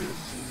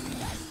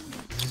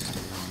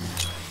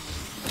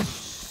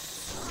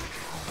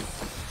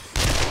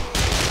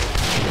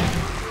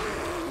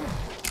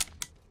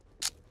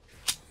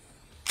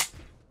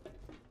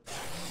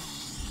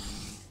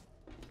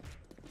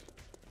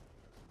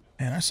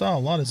 And I saw a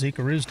lot of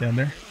Zikaroos down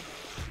there,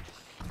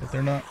 but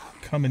they're not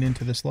coming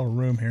into this little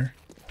room here.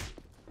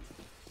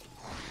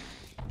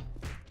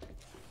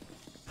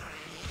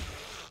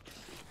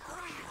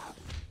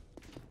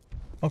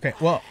 Okay,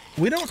 well,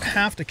 we don't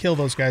have to kill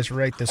those guys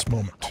right this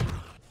moment.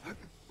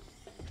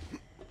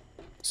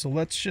 So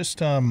let's just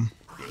let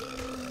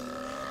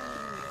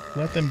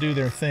them do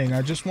their thing.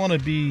 I just want to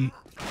be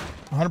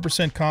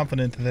 100%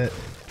 confident that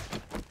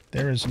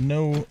there is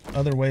no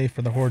other way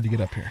for the Horde to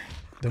get up here.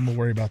 Then we'll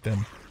worry about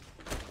them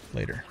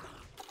later.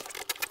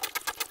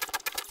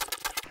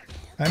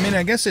 I mean,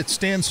 I guess it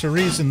stands to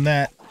reason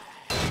that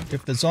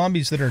if the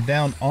zombies that are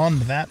down on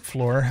that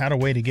floor had a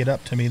way to get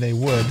up to me, they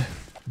would.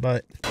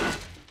 But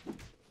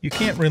you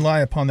can't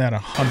rely upon that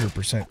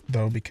 100%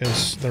 though,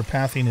 because their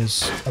pathing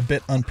is a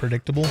bit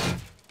unpredictable.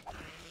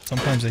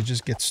 Sometimes they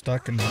just get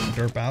stuck and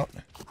derp out.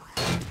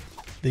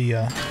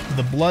 The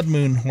Blood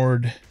Moon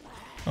Horde.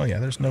 Oh yeah,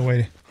 there's no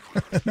way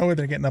no way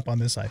they're getting up on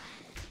this side.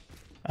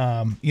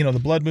 You know, the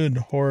Blood Moon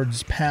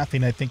Horde's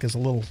pathing, I think, is a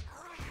little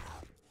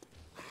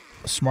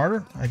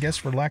smarter, I guess,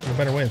 for lack of a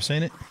better way of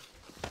saying it.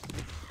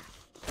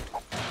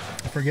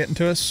 For getting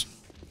to us.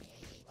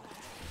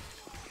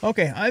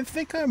 Okay, I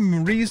think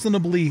I'm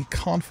reasonably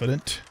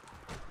confident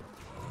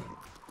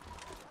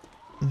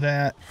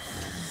that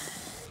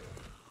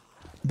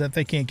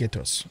they can't get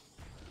to us.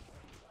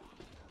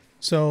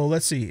 So,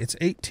 let's see. It's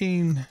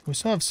 18. We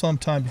still have some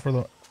time before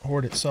the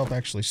Horde itself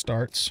actually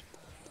starts.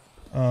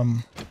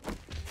 Let's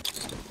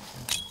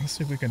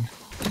see if we can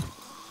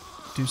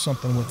do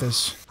something with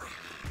this.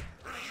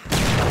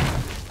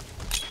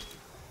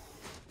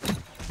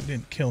 We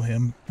didn't kill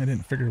him. I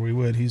didn't figure we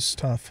would. He's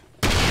tough.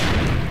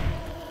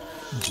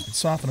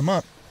 Soften them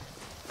up.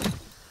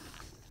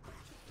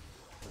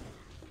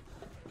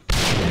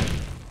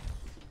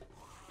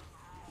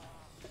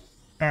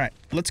 Alright,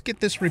 let's get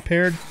this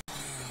repaired.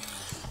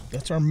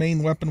 That's our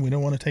main weapon. We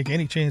don't want to take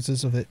any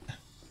chances of it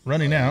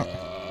running out.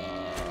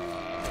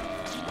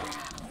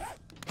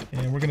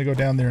 And we're going to go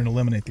down there and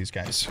eliminate these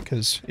guys.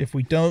 Because if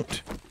we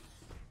don't,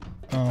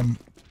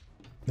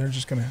 they're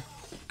just going to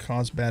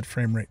cause bad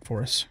frame rate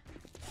for us.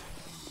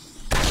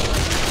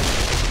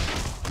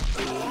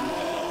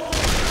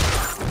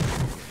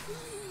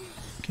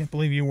 Can't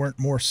believe you weren't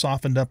more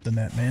softened up than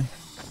that, man.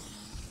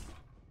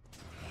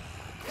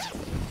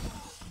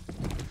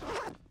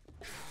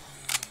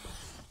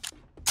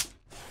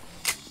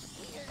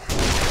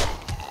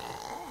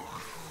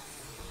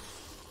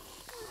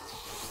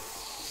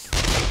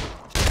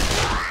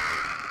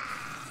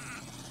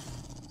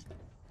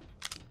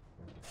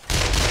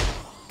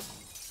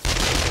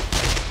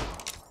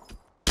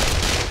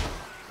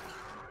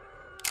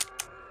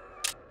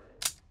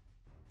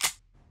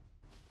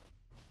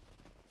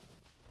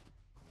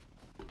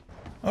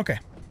 Okay.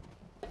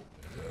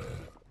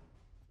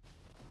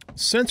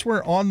 Since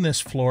we're on this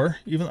floor,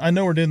 even I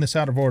know we're doing this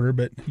out of order,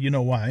 but you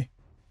know why.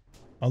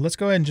 Let's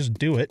go ahead and just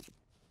do it.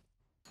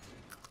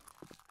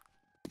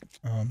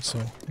 So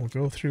we'll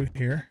go through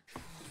here.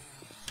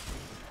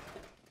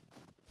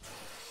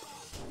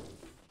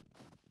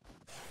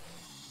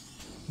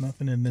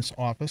 Nothing in this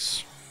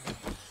office.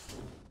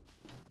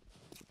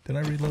 Did I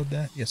reload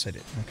that? Yes, I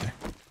did. Okay.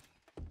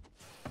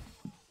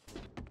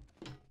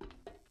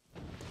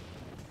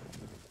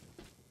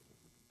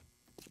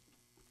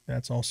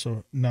 That's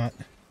also not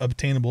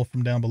obtainable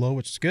from down below,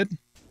 which is good.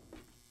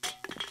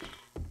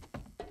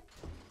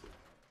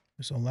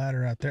 There's a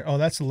ladder out there. Oh,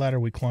 that's the ladder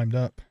we climbed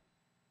up.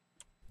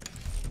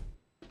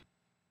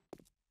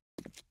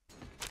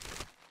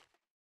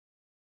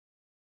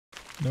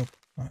 Nope,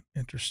 not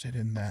interested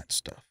in that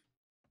stuff.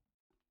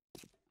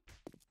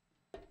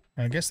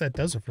 I guess that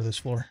does it for this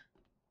floor.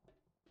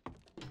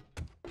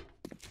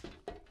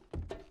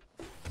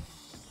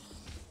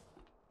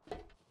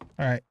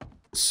 Alright,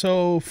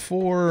 so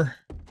for...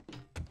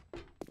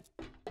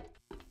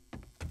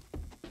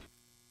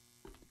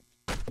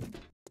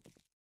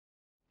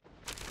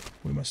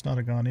 We must not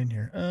have gone in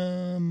here.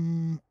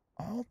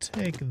 I'll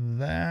take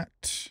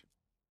that.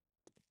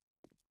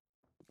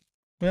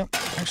 Well,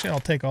 actually, I'll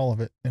take all of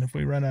it. And if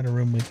we run out of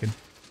room, we can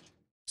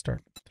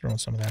start throwing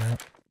some of that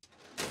out.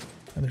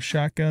 Another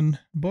shotgun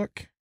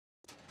book.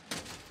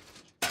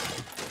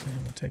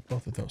 And we'll take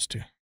both of those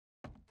too.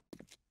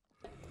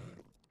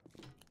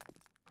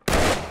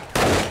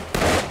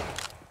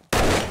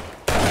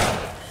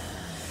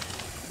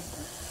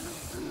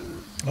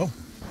 Oh.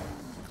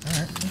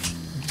 Alright.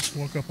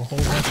 Woke up a whole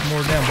bunch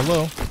more down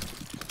below.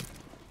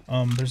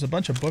 There's a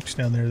bunch of books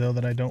down there, though,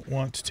 that I don't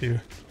want to...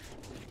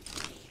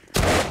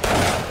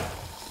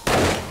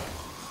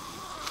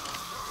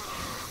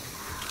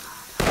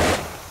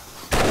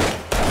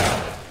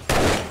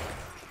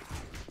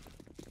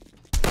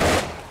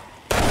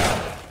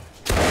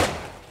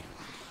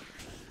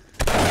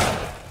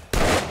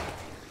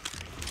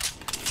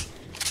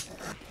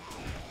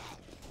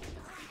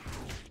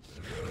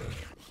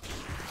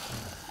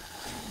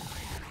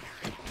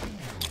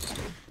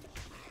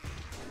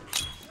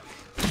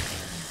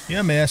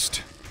 You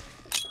missed.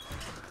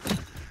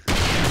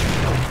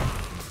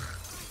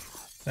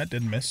 That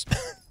didn't miss.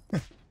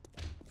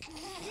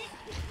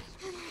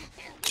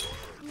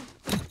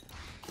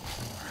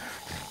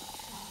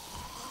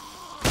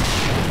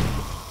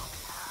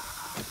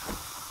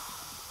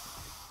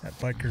 That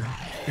biker,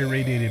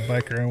 irradiated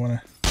biker, I want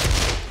to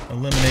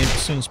eliminate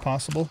as soon as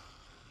possible.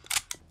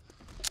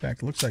 In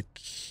fact, it looks like,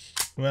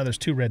 well, there's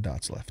 2 red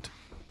dots left.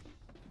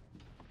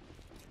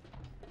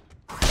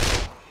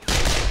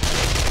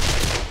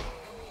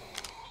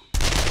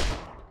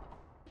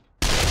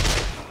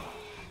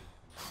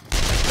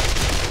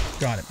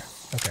 Got him.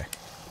 Okay.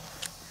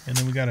 And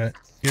then we got a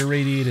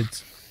irradiated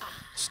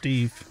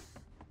Steve.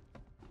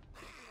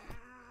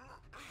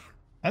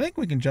 I think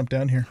we can jump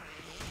down here.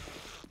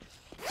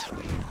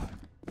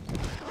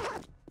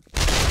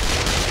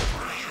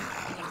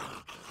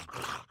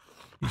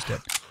 He's dead.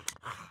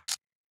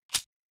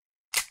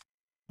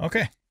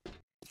 Okay.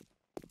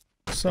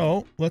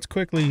 So, let's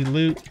quickly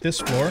loot this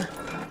floor.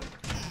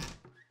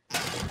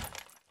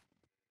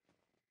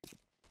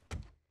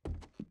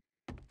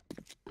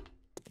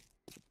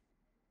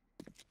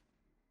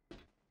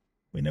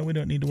 We know we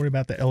don't need to worry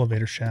about the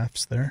elevator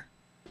shafts there.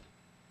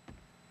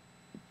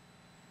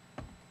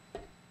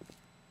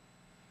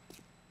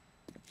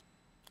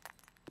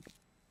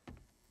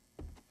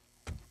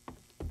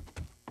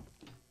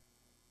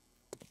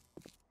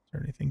 Is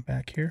there anything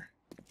back here?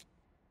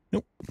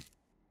 Nope.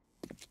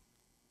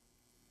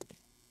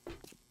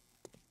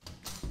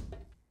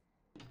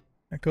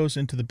 That goes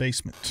into the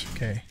basement.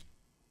 Okay.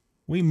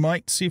 We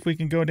might see if we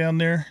can go down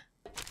there.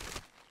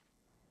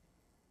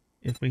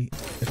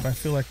 If I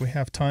feel like we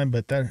have time,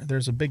 but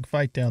there's a big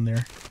fight down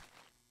there.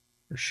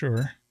 For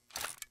sure.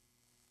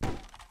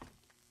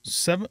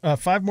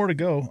 5 more to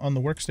go on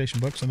the workstation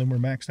books, and then we're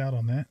maxed out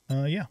on that.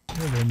 Yeah,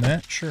 we're doing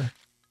that, sure.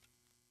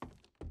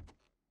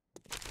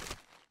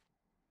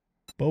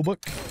 Bow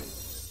book,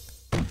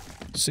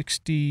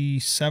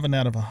 67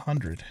 out of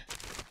 100.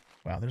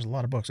 Wow, there's a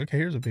lot of books. Okay,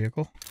 here's a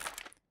vehicle.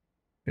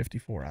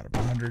 54 out of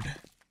 100.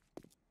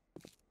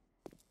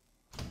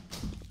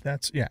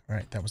 That's, yeah,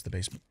 right, that was the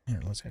basement. Here,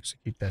 let's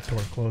actually keep that door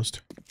closed.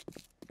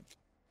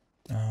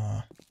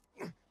 Let's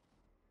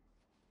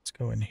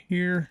go in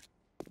here.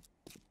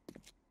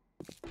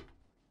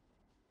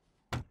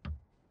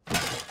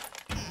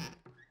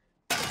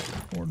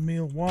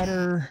 Cornmeal,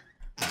 water,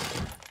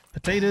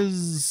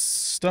 potatoes,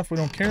 stuff we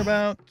don't care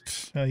about.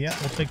 Yeah,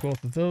 we'll take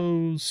both of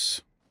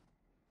those.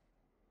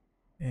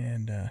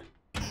 And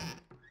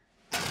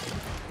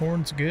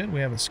corn's good.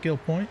 We have a skill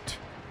point.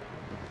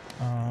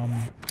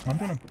 I'm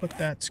going to put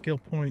that skill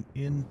point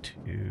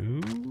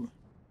into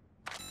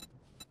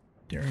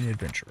Daring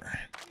Adventurer.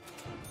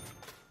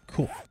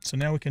 Cool. So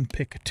now we can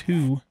pick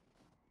 2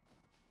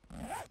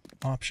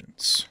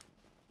 options.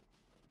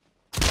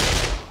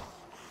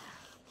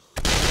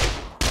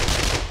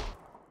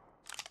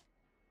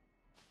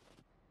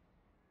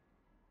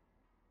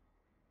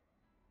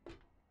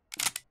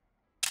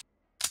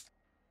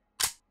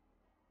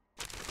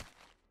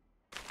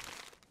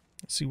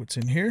 Let's see what's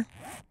in here.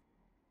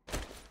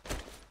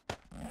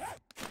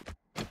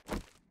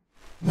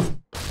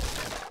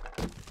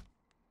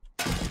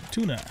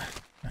 Tuna.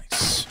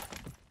 Nice.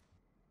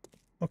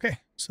 Okay,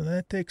 so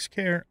that takes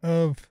care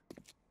of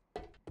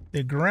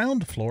the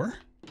ground floor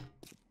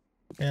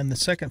and the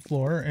second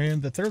floor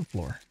and the third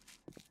floor.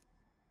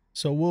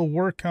 So we'll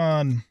work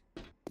on...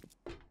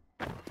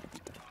 I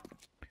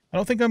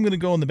don't think I'm going to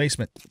go in the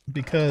basement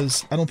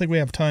because I don't think we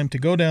have time to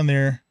go down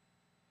there,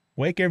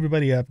 wake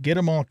everybody up, get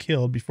them all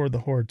killed before the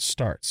horde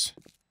starts.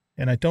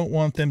 And I don't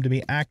want them to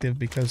be active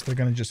because they're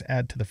going to just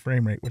add to the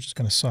frame rate, which is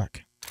going to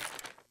suck.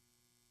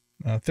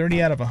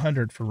 30 out of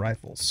 100 for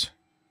rifles.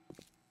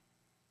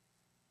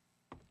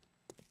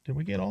 Did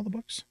we get all the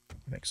books?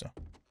 I think so.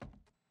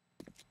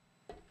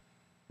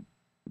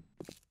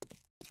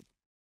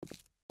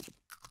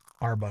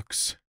 Our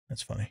bucks.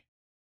 That's funny.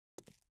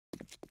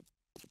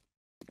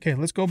 Okay,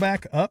 let's go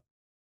back up.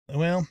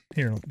 Well,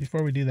 here,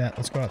 before we do that,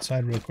 let's go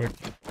outside real quick.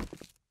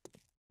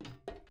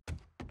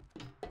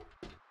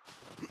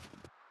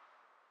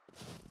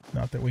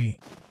 Not that we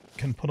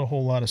can put a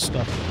whole lot of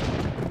stuff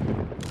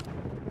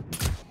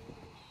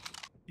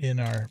in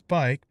our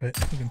bike, but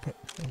we can put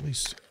at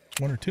least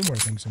 1 or 2 more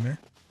things in there.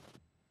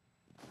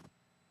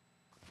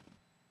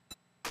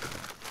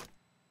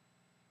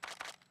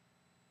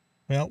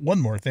 Well, one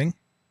more thing.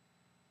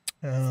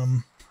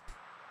 I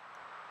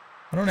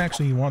don't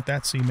actually want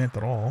that cement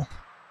at all.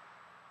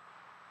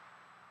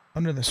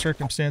 Under the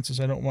circumstances,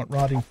 I don't want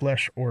rotting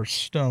flesh or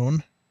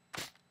stone.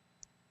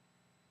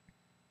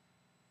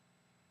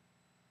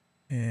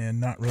 And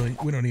not really,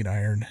 we don't need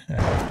iron.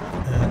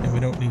 And we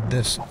don't need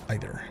this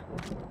either.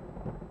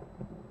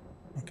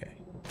 Okay.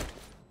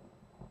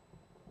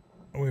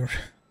 We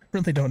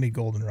really don't need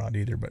goldenrod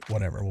either, but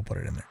whatever, we'll put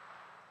it in there.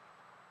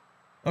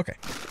 Okay,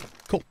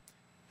 cool.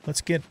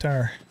 Let's get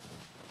our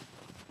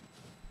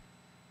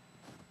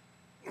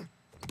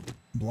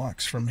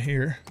blocks from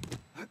here.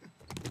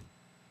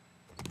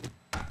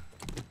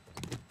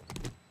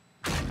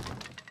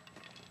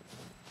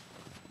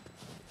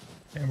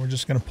 And we're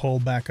just going to pull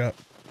back up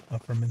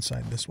from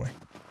inside this way.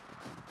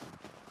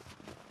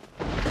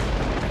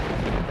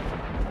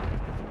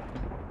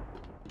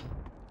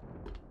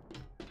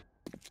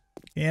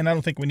 And I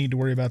don't think we need to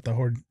worry about the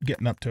horde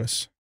getting up to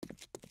us.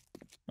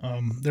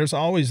 There's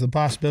always the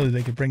possibility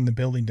they could bring the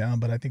building down,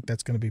 but I think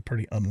that's going to be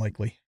pretty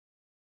unlikely.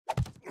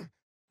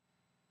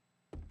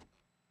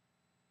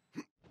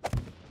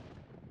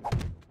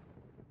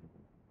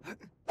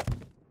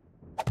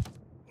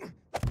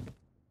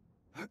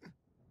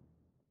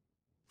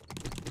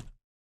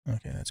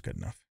 Okay, that's good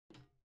enough.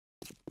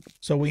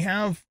 So we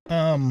have,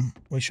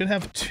 we should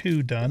have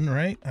 2 done,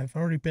 right? I've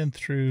already been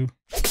through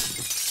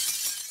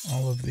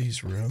all of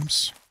these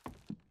rooms.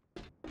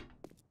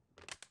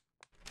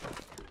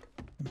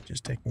 Let me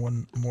just take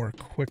one more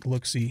quick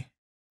look-see.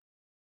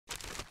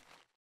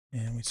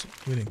 And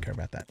we didn't care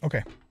about that.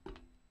 Okay.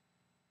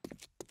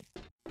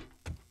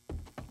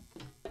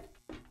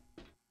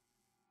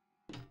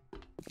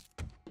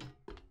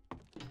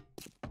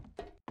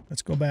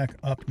 Let's go back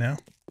up now.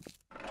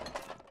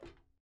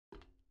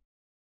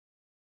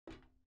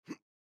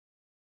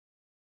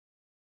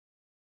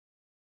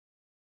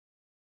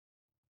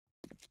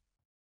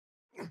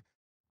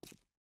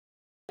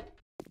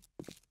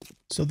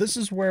 So this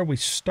is where we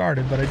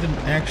started, but I didn't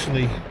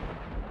actually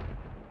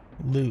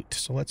loot.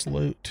 So let's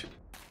loot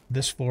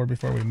this floor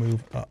before we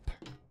move up.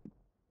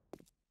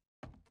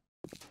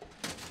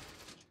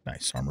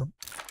 Nice armor.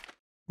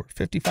 We're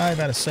 55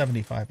 out of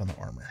 75 on the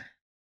armor.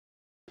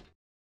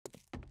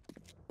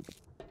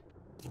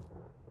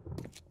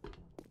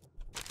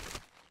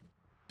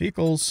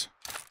 Vehicles.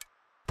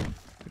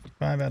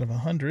 55 out of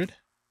 100.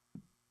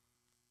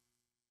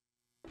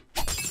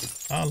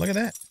 Oh, look at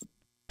that.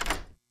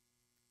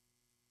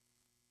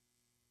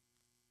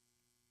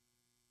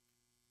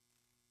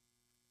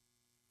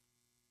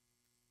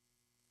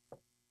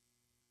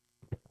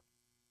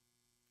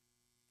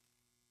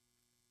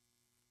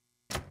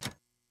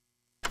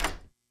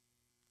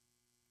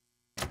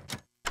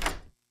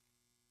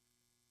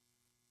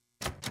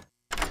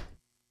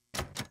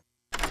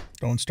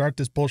 Don't start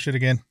this bullshit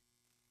again.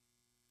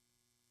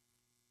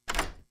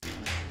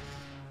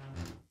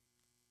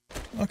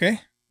 Okay.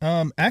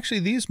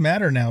 Actually, these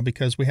matter now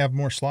because we have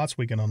more slots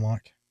we can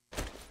unlock.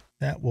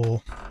 That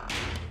will...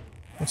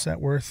 What's that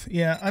worth?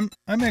 Yeah,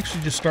 I'm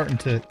actually just starting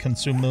to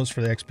consume those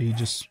for the XP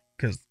just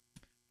because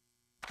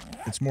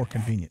it's more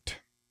convenient.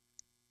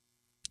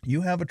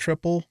 You have a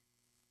triple.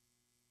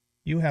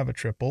 You have a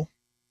triple.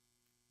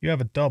 You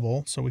have a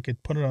double, so we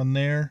could put it on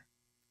there.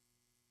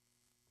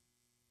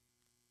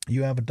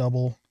 You have a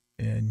double,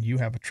 and you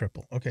have a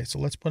triple. Okay, so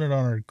let's put it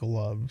on our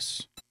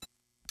gloves.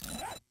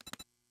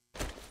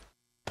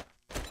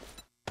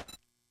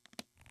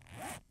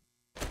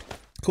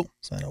 Cool.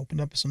 So that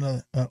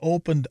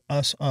opened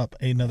us up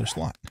another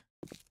slot.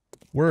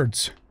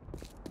 Words.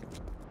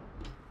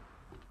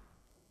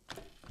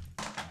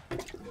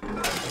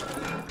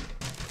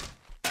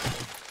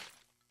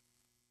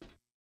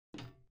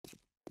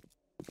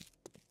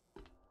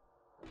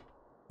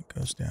 It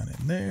goes down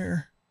in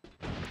there.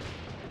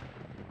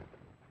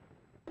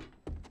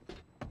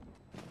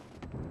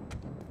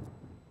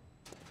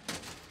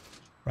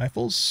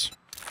 Rifles.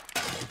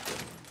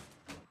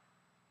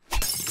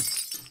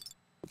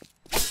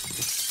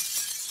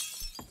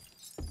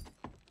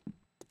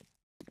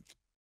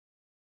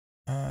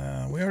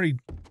 We already...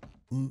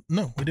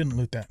 No, we didn't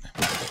loot that.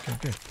 Okay,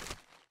 good.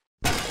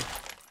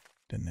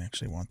 Didn't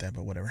actually want that,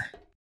 but whatever.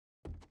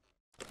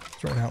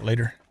 Throw it out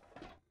later.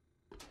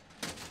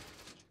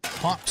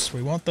 Hops,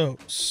 we want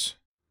those.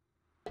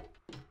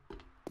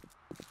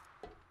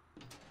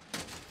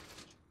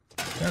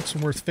 That's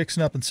worth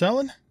fixing up and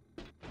selling.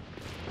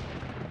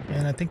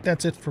 And I think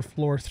that's it for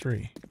floor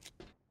 3.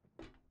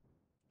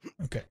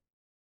 Okay.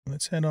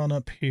 Let's head on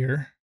up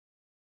here.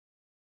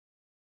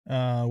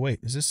 Wait,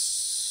 is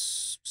this...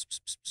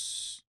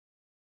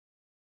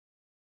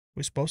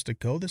 We supposed to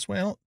go this way?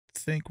 I don't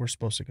think we're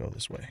supposed to go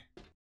this way.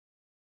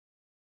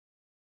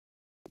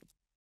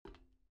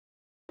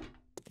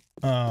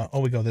 Oh,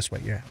 we go this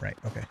way. Yeah, right.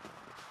 Okay.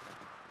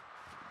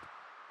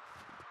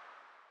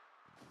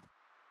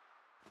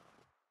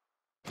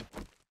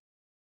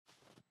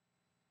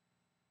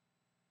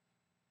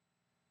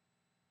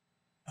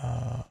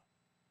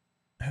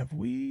 Have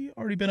we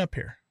already been up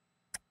here?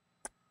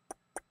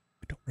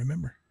 I don't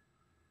remember.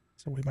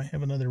 So we might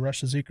have another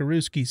rush of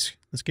Zikaruskis.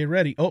 Let's get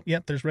ready. Oh,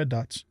 yep, there's red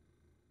dots.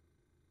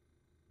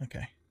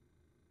 Okay.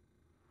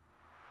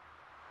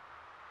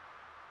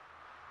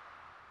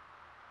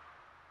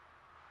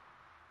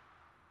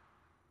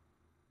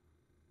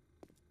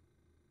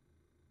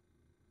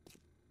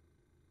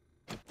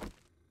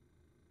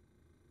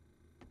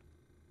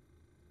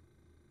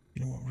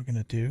 You know what we're going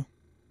to do?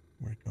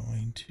 We're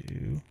going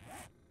to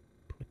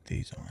put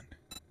these on.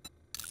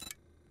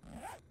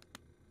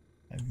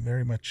 I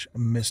very much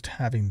missed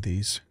having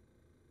these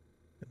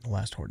in the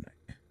last Horde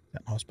night.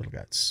 That hospital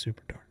got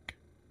super dark.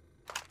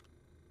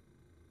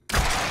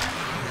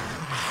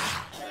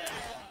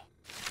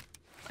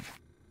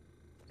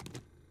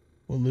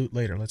 We'll loot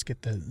later. Let's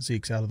get the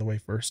Zeeks out of the way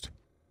first.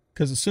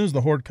 Because as soon as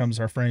the Horde comes,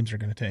 our frames are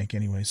going to tank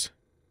anyways.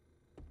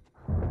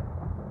 We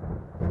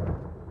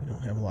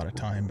don't have a lot of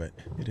time, but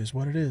it is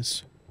what it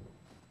is.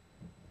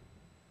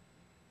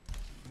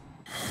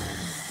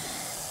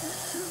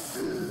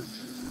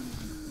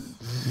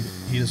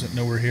 He doesn't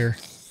know we're here.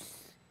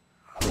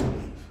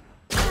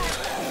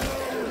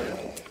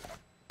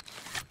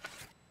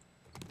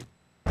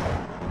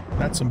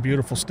 That's some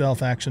beautiful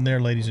stealth action there,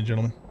 ladies and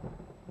gentlemen.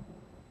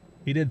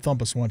 He did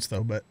thump us once,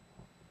 though, but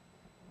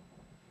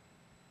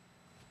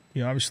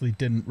he obviously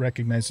didn't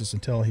recognize us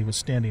until he was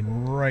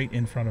standing right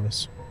in front of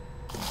us.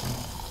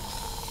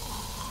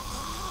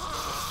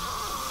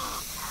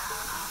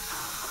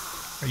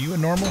 Are you a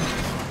normal?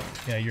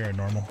 Yeah, you're a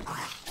normal.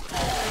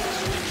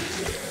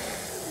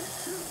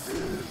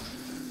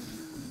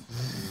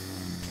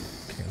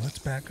 Okay, let's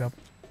back up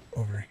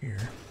over here.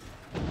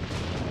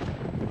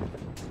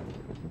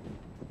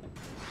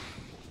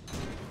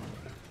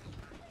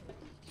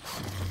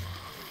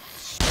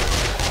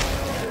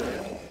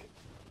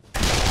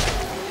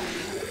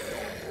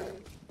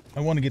 I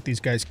want to get these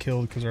guys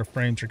killed because our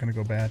frames are going to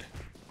go bad.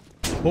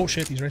 Oh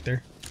shit, he's right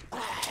there.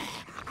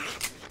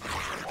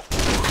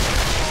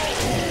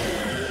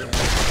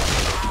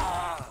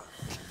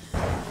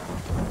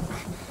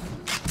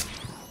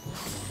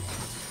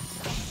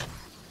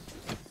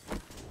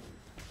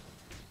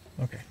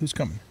 Okay, who's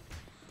coming?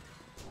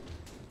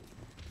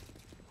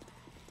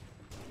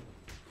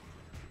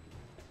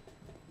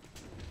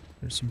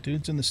 There's some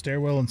dudes in the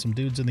stairwell and some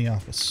dudes in the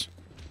office.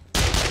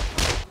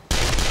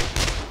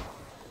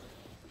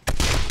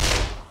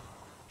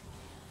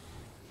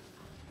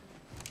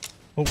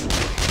 Oh.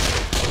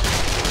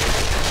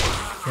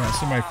 Yeah,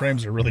 so my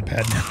frames are really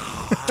bad now.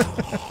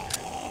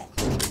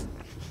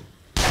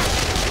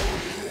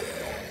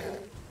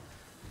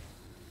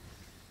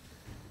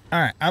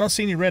 Alright, I don't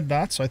see any red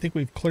dots, so I think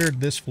we've cleared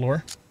this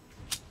floor.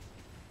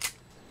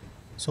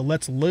 So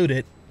let's loot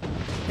it.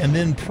 And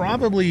then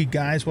probably,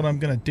 guys, what I'm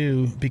going to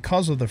do,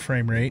 because of the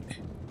frame rate,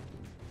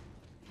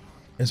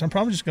 is I'm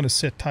probably just going to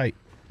sit tight.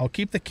 I'll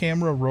keep the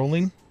camera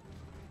rolling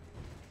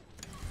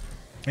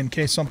in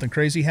case something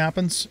crazy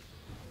happens.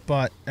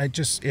 But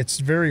it's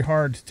very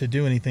hard to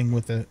do anything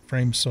with the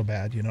frames so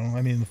bad, you know?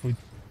 I mean, if we...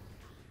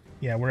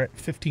 Yeah, we're at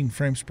 15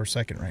 frames per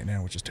second right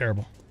now, which is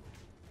terrible.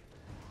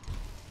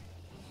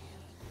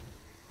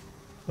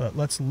 But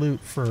let's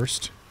loot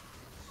first.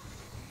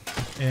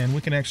 And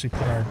we can actually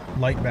put our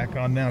light back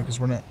on now because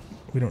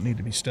we don't need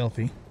to be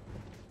stealthy.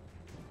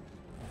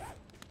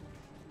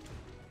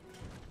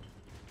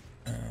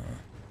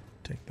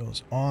 Take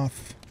those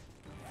off.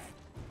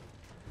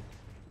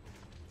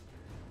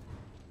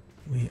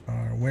 We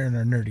are wearing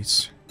our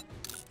nerdies.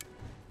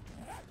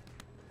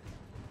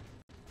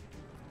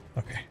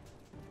 Okay.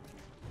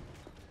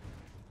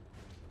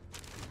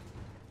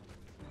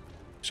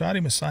 Shoddy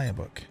Messiah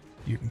book.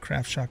 You can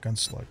craft shotgun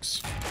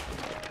slugs.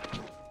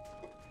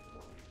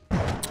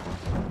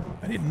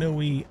 I didn't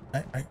know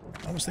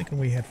I was thinking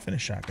we had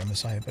finished Shotgun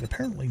Messiah, but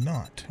apparently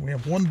not. We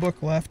have one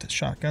book left.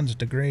 Shotguns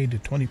degrade to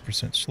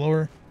 20%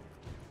 slower.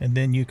 And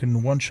then you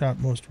can one-shot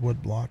most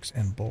wood blocks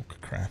and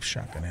bulk craft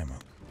shotgun ammo.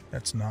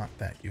 That's not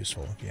that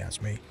useful, if you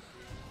ask me.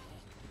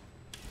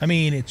 I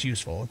mean, it's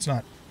useful. It's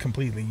not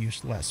completely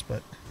useless,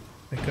 but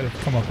they could have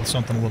come up with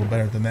something a little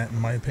better than that, in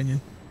my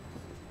opinion.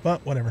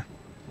 But, whatever.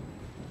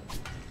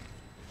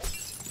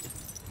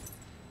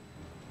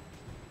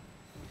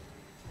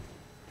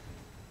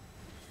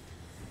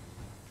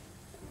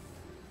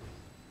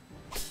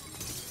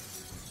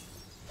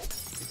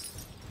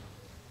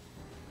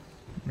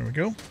 There we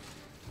go.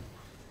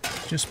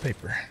 Just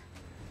paper.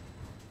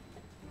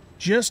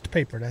 Just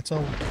paper, that's all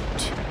we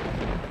want.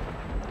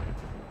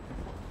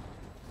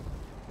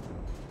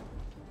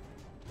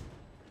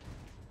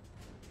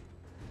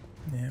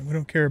 Yeah, we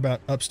don't care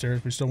about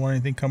upstairs. We still want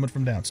anything coming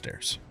from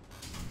downstairs.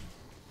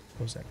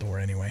 Close that door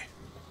anyway.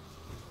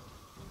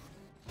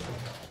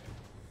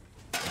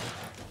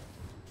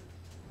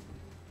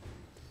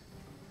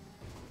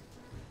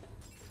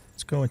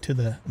 Let's go into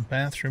the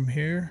bathroom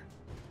here.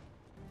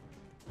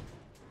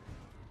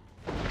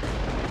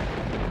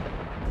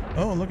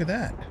 Oh, look at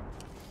that.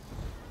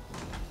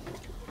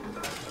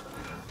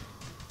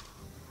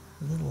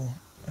 A little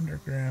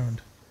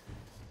underground.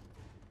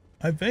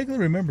 I vaguely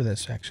remember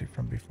this actually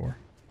from before.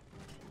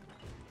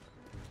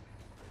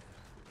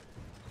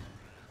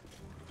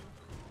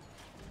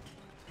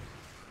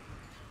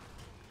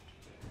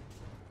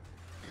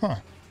 Huh.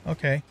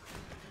 Okay.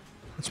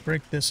 Let's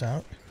break this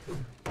out.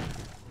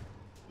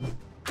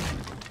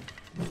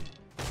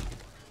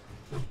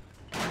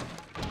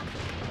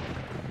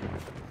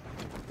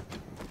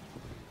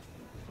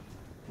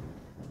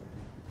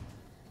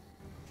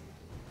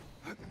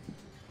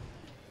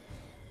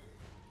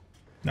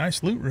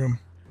 Nice loot room.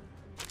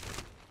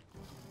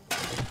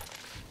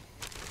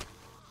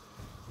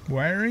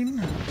 Wiring?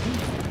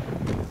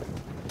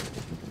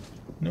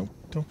 Nope,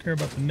 don't care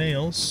about the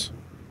nails.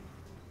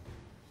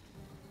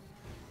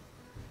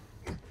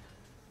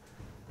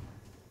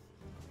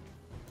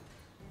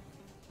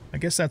 I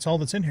guess that's all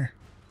that's in here.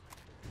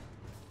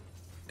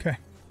 Okay.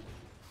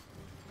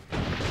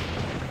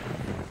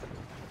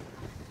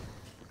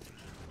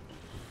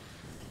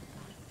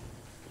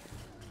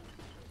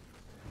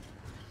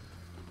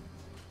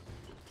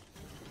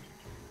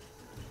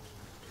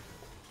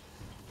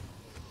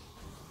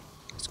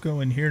 Go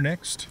in here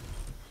next.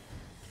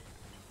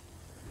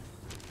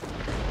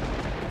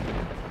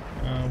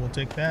 We'll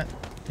take that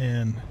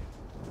and,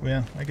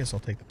 well, I guess I'll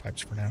take the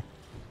pipes for now.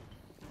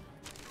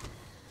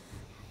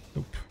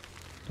 Nope,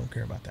 don't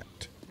care about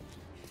that.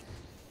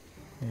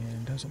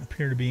 And doesn't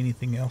appear to be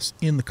anything else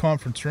in the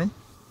conference room.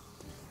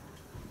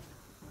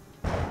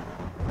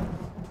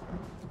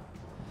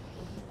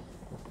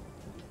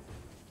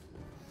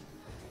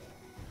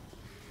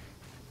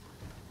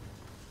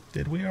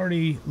 Did we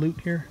already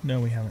loot here? No,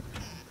 we haven't.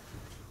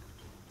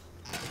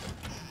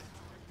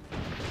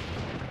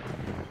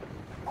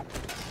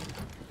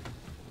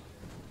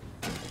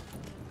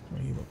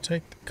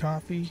 Take the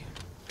coffee.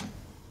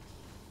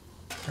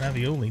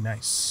 Ravioli,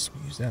 nice.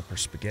 We use that for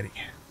spaghetti.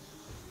 I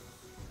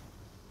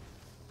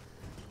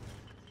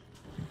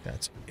think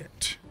that's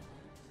it.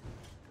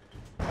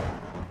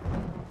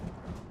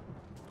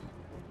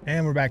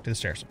 And we're back to the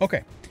stairs.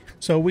 Okay,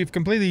 so we've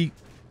completely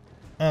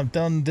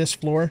done this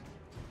floor.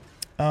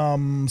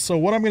 So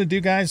what I'm going to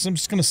do, guys, I'm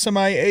just going to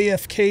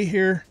semi-AFK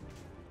here.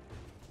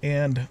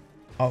 And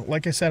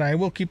like I said, I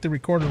will keep the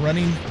recorder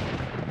running.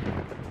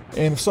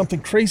 And if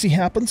something crazy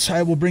happens,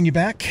 I will bring you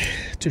back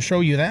to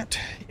show you that.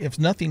 If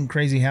nothing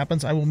crazy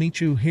happens, I will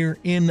meet you here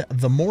in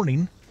the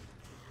morning,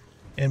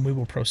 and we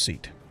will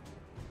proceed.